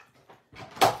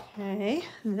 Okay,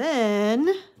 then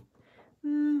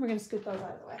we're going to scoop those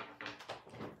out of the way.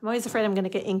 I'm always afraid I'm going to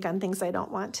get ink on things I don't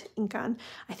want ink on.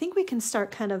 I think we can start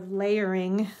kind of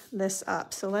layering this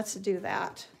up, so let's do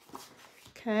that.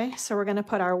 Okay, so we're going to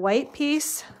put our white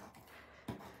piece,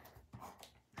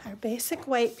 our basic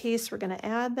white piece, we're going to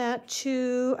add that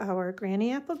to our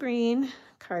Granny Apple Green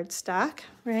cardstock,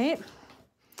 right?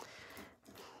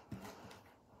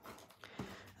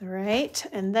 All right,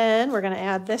 and then we're going to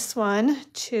add this one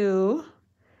to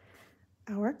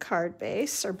our card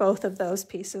base, or both of those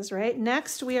pieces, right?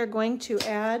 Next, we are going to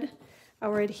add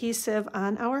our adhesive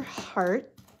on our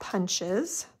heart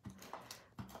punches.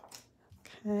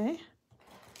 Okay,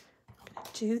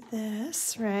 do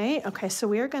this, right? Okay, so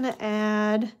we are going to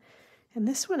add, and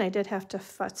this one I did have to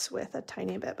futz with a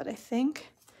tiny bit, but I think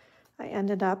I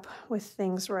ended up with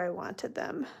things where I wanted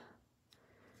them.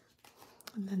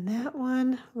 And then that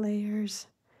one layers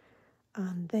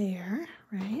on there,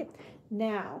 right?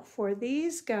 Now, for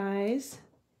these guys,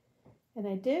 and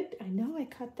I know I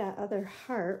cut that other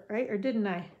heart, right? Or didn't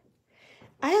I?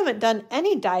 I haven't done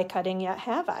any die cutting yet,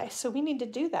 have I? So we need to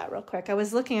do that real quick. I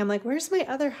was looking, I'm like, where's my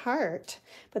other heart?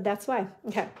 But that's why.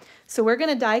 Okay, so we're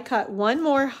gonna die cut one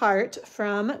more heart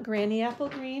from Granny Apple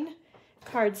Green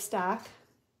cardstock.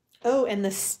 Oh, and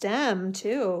the stem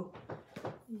too.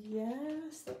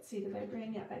 Yes, let's see, did I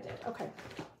bring? Yep, I did. Okay,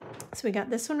 so we got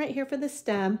this one right here for the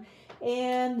stem.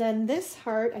 And then this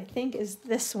heart, I think, is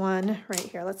this one right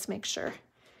here. Let's make sure.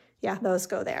 Yeah, those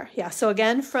go there. Yeah, so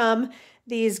again, from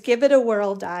these Give It a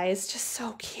Whirl dies, just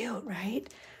so cute, right?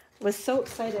 I was so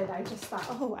excited. I just thought,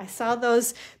 oh, I saw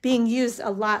those being used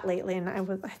a lot lately, and I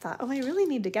thought, oh, I really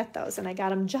need to get those. And I got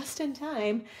them just in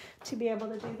time to be able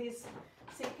to do these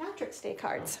St. Patrick's Day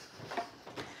cards.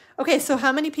 Okay, so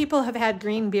how many people have had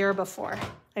green beer before?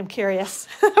 I'm curious.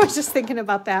 I was just thinking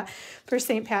about that for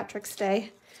St. Patrick's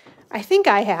Day. I think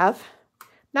I have.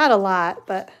 Not a lot,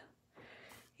 but,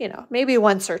 you know, maybe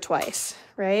once or twice,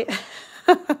 right?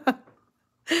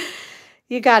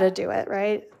 You got to do it,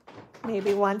 right?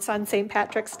 Maybe once on St.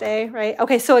 Patrick's Day, right?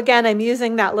 Okay, so again, I'm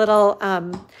using that little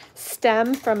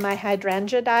stem from my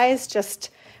hydrangea dies just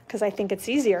because I think it's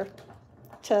easier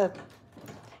to...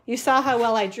 You saw how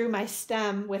well I drew my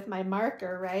stem with my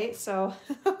marker, right? So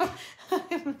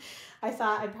I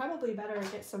thought I'd probably better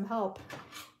get some help.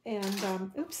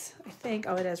 And, oops, I think,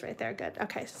 oh, it is right there. Good.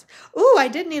 Okay. Ooh, I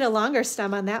did need a longer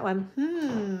stem on that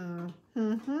one.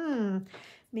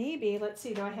 Maybe, let's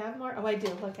see, do I have more? Oh, I do.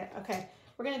 Look at, okay.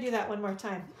 We're going to do that one more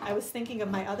time. I was thinking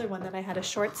of my other one that I had a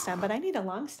short stem, but I need a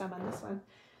long stem on this one.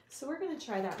 So we're going to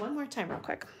try that one more time real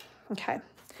quick. Okay.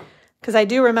 Because I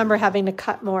do remember having to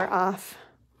cut more off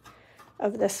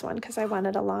of this one because I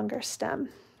wanted a longer stem.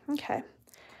 Okay.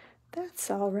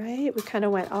 That's all right. We kind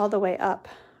of went all the way up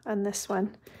on this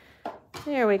one.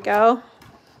 There we go.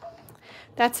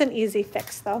 That's an easy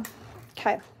fix though.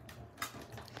 Okay.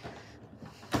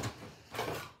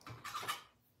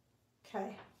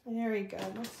 Okay, there we go.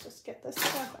 Let's just get this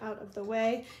stuff out of the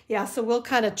way. Yeah, so we'll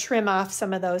kind of trim off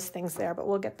some of those things there, but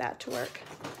we'll get that to work.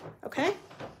 Okay?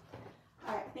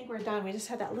 All right, I think we're done. We just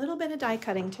had that little bit of die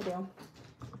cutting to do.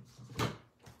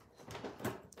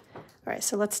 All right,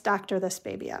 so let's doctor this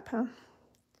baby up, huh?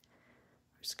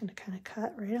 We're just going to kind of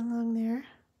cut right along there.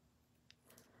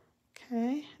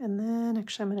 Okay, and then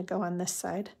actually I'm going to go on this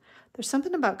side. There's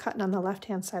something about cutting on the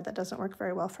left-hand side that doesn't work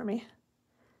very well for me.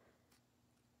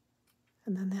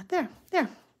 And then that there.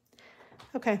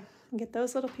 Okay, get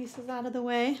those little pieces out of the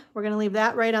way. We're going to leave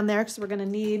that right on there because we're going to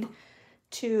need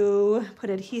to put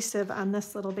adhesive on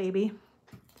this little baby.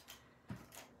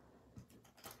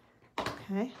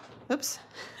 Okay, oops,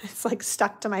 it's like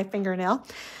stuck to my fingernail.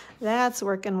 That's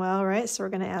working well, right? So we're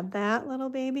going to add that little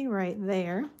baby right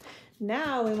there.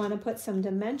 Now we want to put some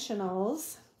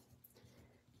dimensionals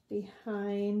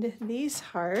behind these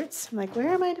hearts. I'm like, where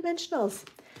are my dimensionals?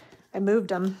 I moved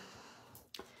them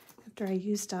after I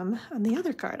used them on the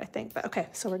other card, I think. But okay,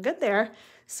 so we're good there.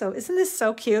 So isn't this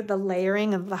so cute, the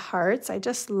layering of the hearts? I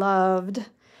just loved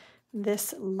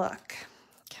this look.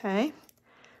 Okay,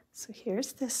 so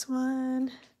here's this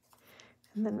one.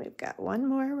 And then we've got one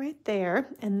more right there.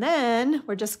 And then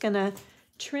we're just gonna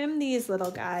trim these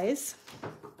little guys.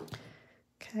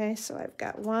 Okay, so I've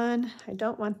got one. I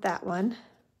don't want that one.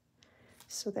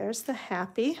 So there's the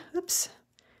happy. Oops,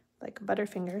 like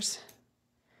Butterfingers.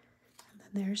 And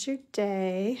then there's your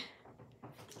day.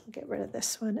 I'll get rid of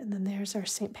this one. And then there's our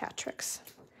St. Patrick's.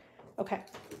 Okay,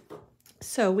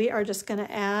 so we are just gonna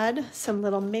add some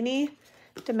little mini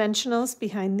dimensionals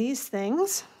behind these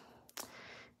things.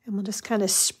 And we'll just kind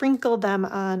of sprinkle them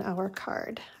on our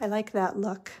card. I like that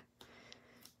look.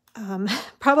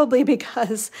 Probably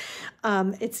because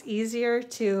it's easier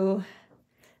to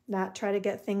not try to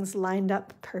get things lined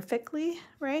up perfectly,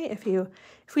 right? If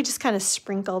we just kind of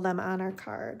sprinkle them on our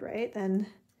card, right? Then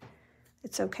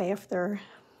it's okay if they're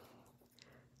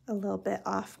a little bit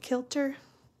off kilter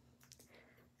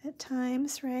at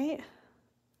times, right?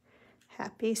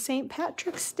 Happy St.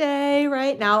 Patrick's Day,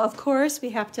 right? Now, of course,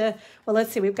 we have to, well,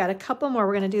 let's see, we've got a couple more.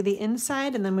 We're going to do the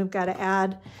inside, and then we've got to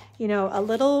add, you know, a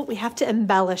little, we have to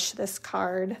embellish this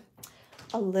card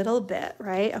a little bit,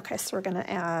 right? Okay, so we're going to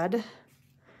add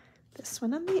this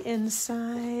one on the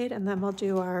inside, and then we'll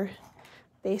do our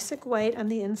basic white on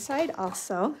the inside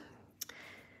also.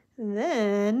 And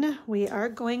then we are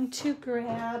going to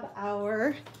grab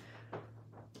our,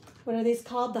 what are these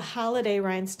called? The holiday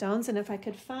rhinestones. And if I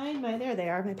could find my, there they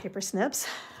are, my paper snips.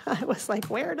 I was like,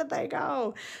 where did they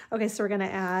go? Okay, so we're gonna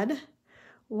add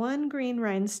one green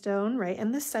rhinestone right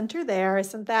in the center there.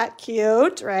 Isn't that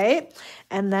cute, right?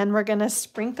 And then we're gonna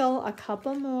sprinkle a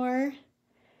couple more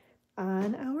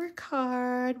on our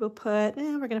card. We'll put,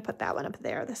 we're gonna put that one up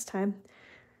there this time.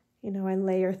 You know, I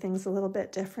layer things a little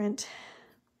bit different.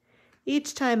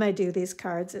 each time I do these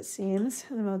cards, it seems.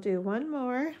 And we'll do one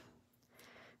more.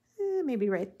 Maybe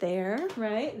right there,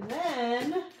 right? And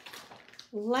then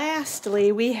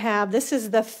lastly, we have, this is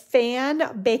the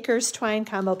Fan Baker's Twine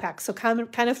Combo Pack. So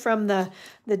kind of from the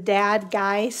Dad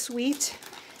Guy suite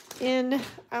in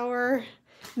our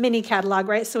mini catalog,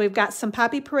 right? So we've got some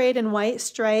Poppy Parade in white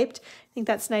striped. I think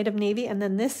that's Night of Navy. And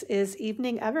then this is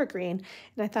Evening Evergreen.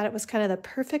 And I thought it was kind of the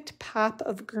perfect pop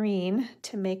of green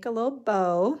to make a little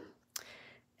bow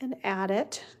and add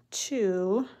it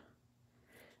to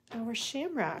our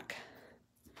shamrock.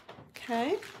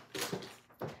 Okay.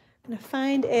 I'm going to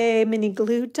find a mini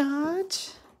glue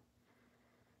dot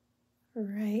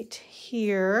right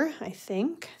here, I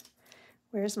think.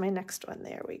 Where's my next one?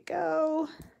 There we go.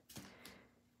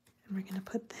 And we're going to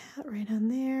put that right on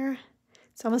there.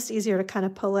 It's almost easier to kind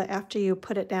of pull it after you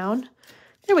put it down.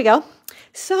 There we go.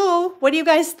 So what do you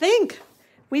guys think?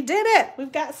 We did it.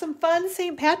 We've got some fun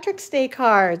St. Patrick's Day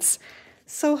cards.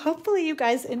 So hopefully you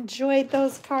guys enjoyed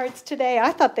those cards today.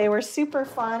 I thought they were super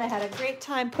fun. I had a great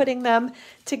time putting them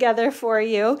together for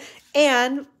you.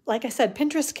 And like I said,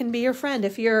 Pinterest can be your friend.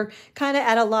 If you're kind of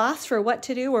at a loss for what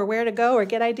to do or where to go or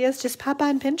get ideas, just pop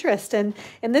on Pinterest. And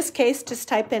in this case, just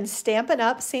type in Stampin'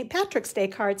 Up! St. Patrick's Day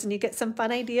cards and you get some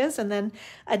fun ideas and then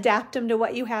adapt them to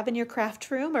what you have in your craft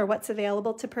room or what's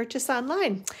available to purchase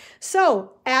online.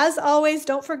 So as always,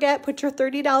 don't forget, put your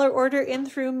 $30 order in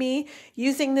through me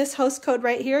using this host code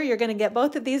right here. You're going to get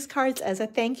both of these cards as a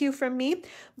thank you from me.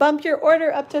 Bump your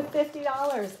order up to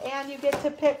 $50 and you get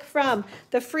to pick from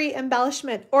the free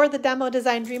embellishment or the Demo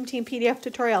Design Dream Team PDF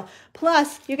tutorial.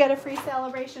 Plus, you get a free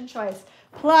celebration choice.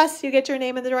 Plus, you get your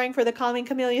name in the drawing for the Calming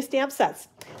Camellia stamp sets.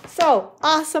 So,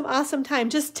 awesome, awesome time.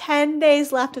 Just 10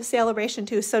 days left of Celebration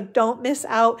too, so don't miss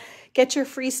out. Get your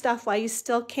free stuff while you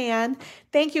still can.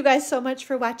 Thank you guys so much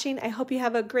for watching. I hope you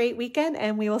have a great weekend,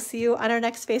 and we will see you on our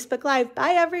next Facebook Live.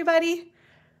 Bye, everybody.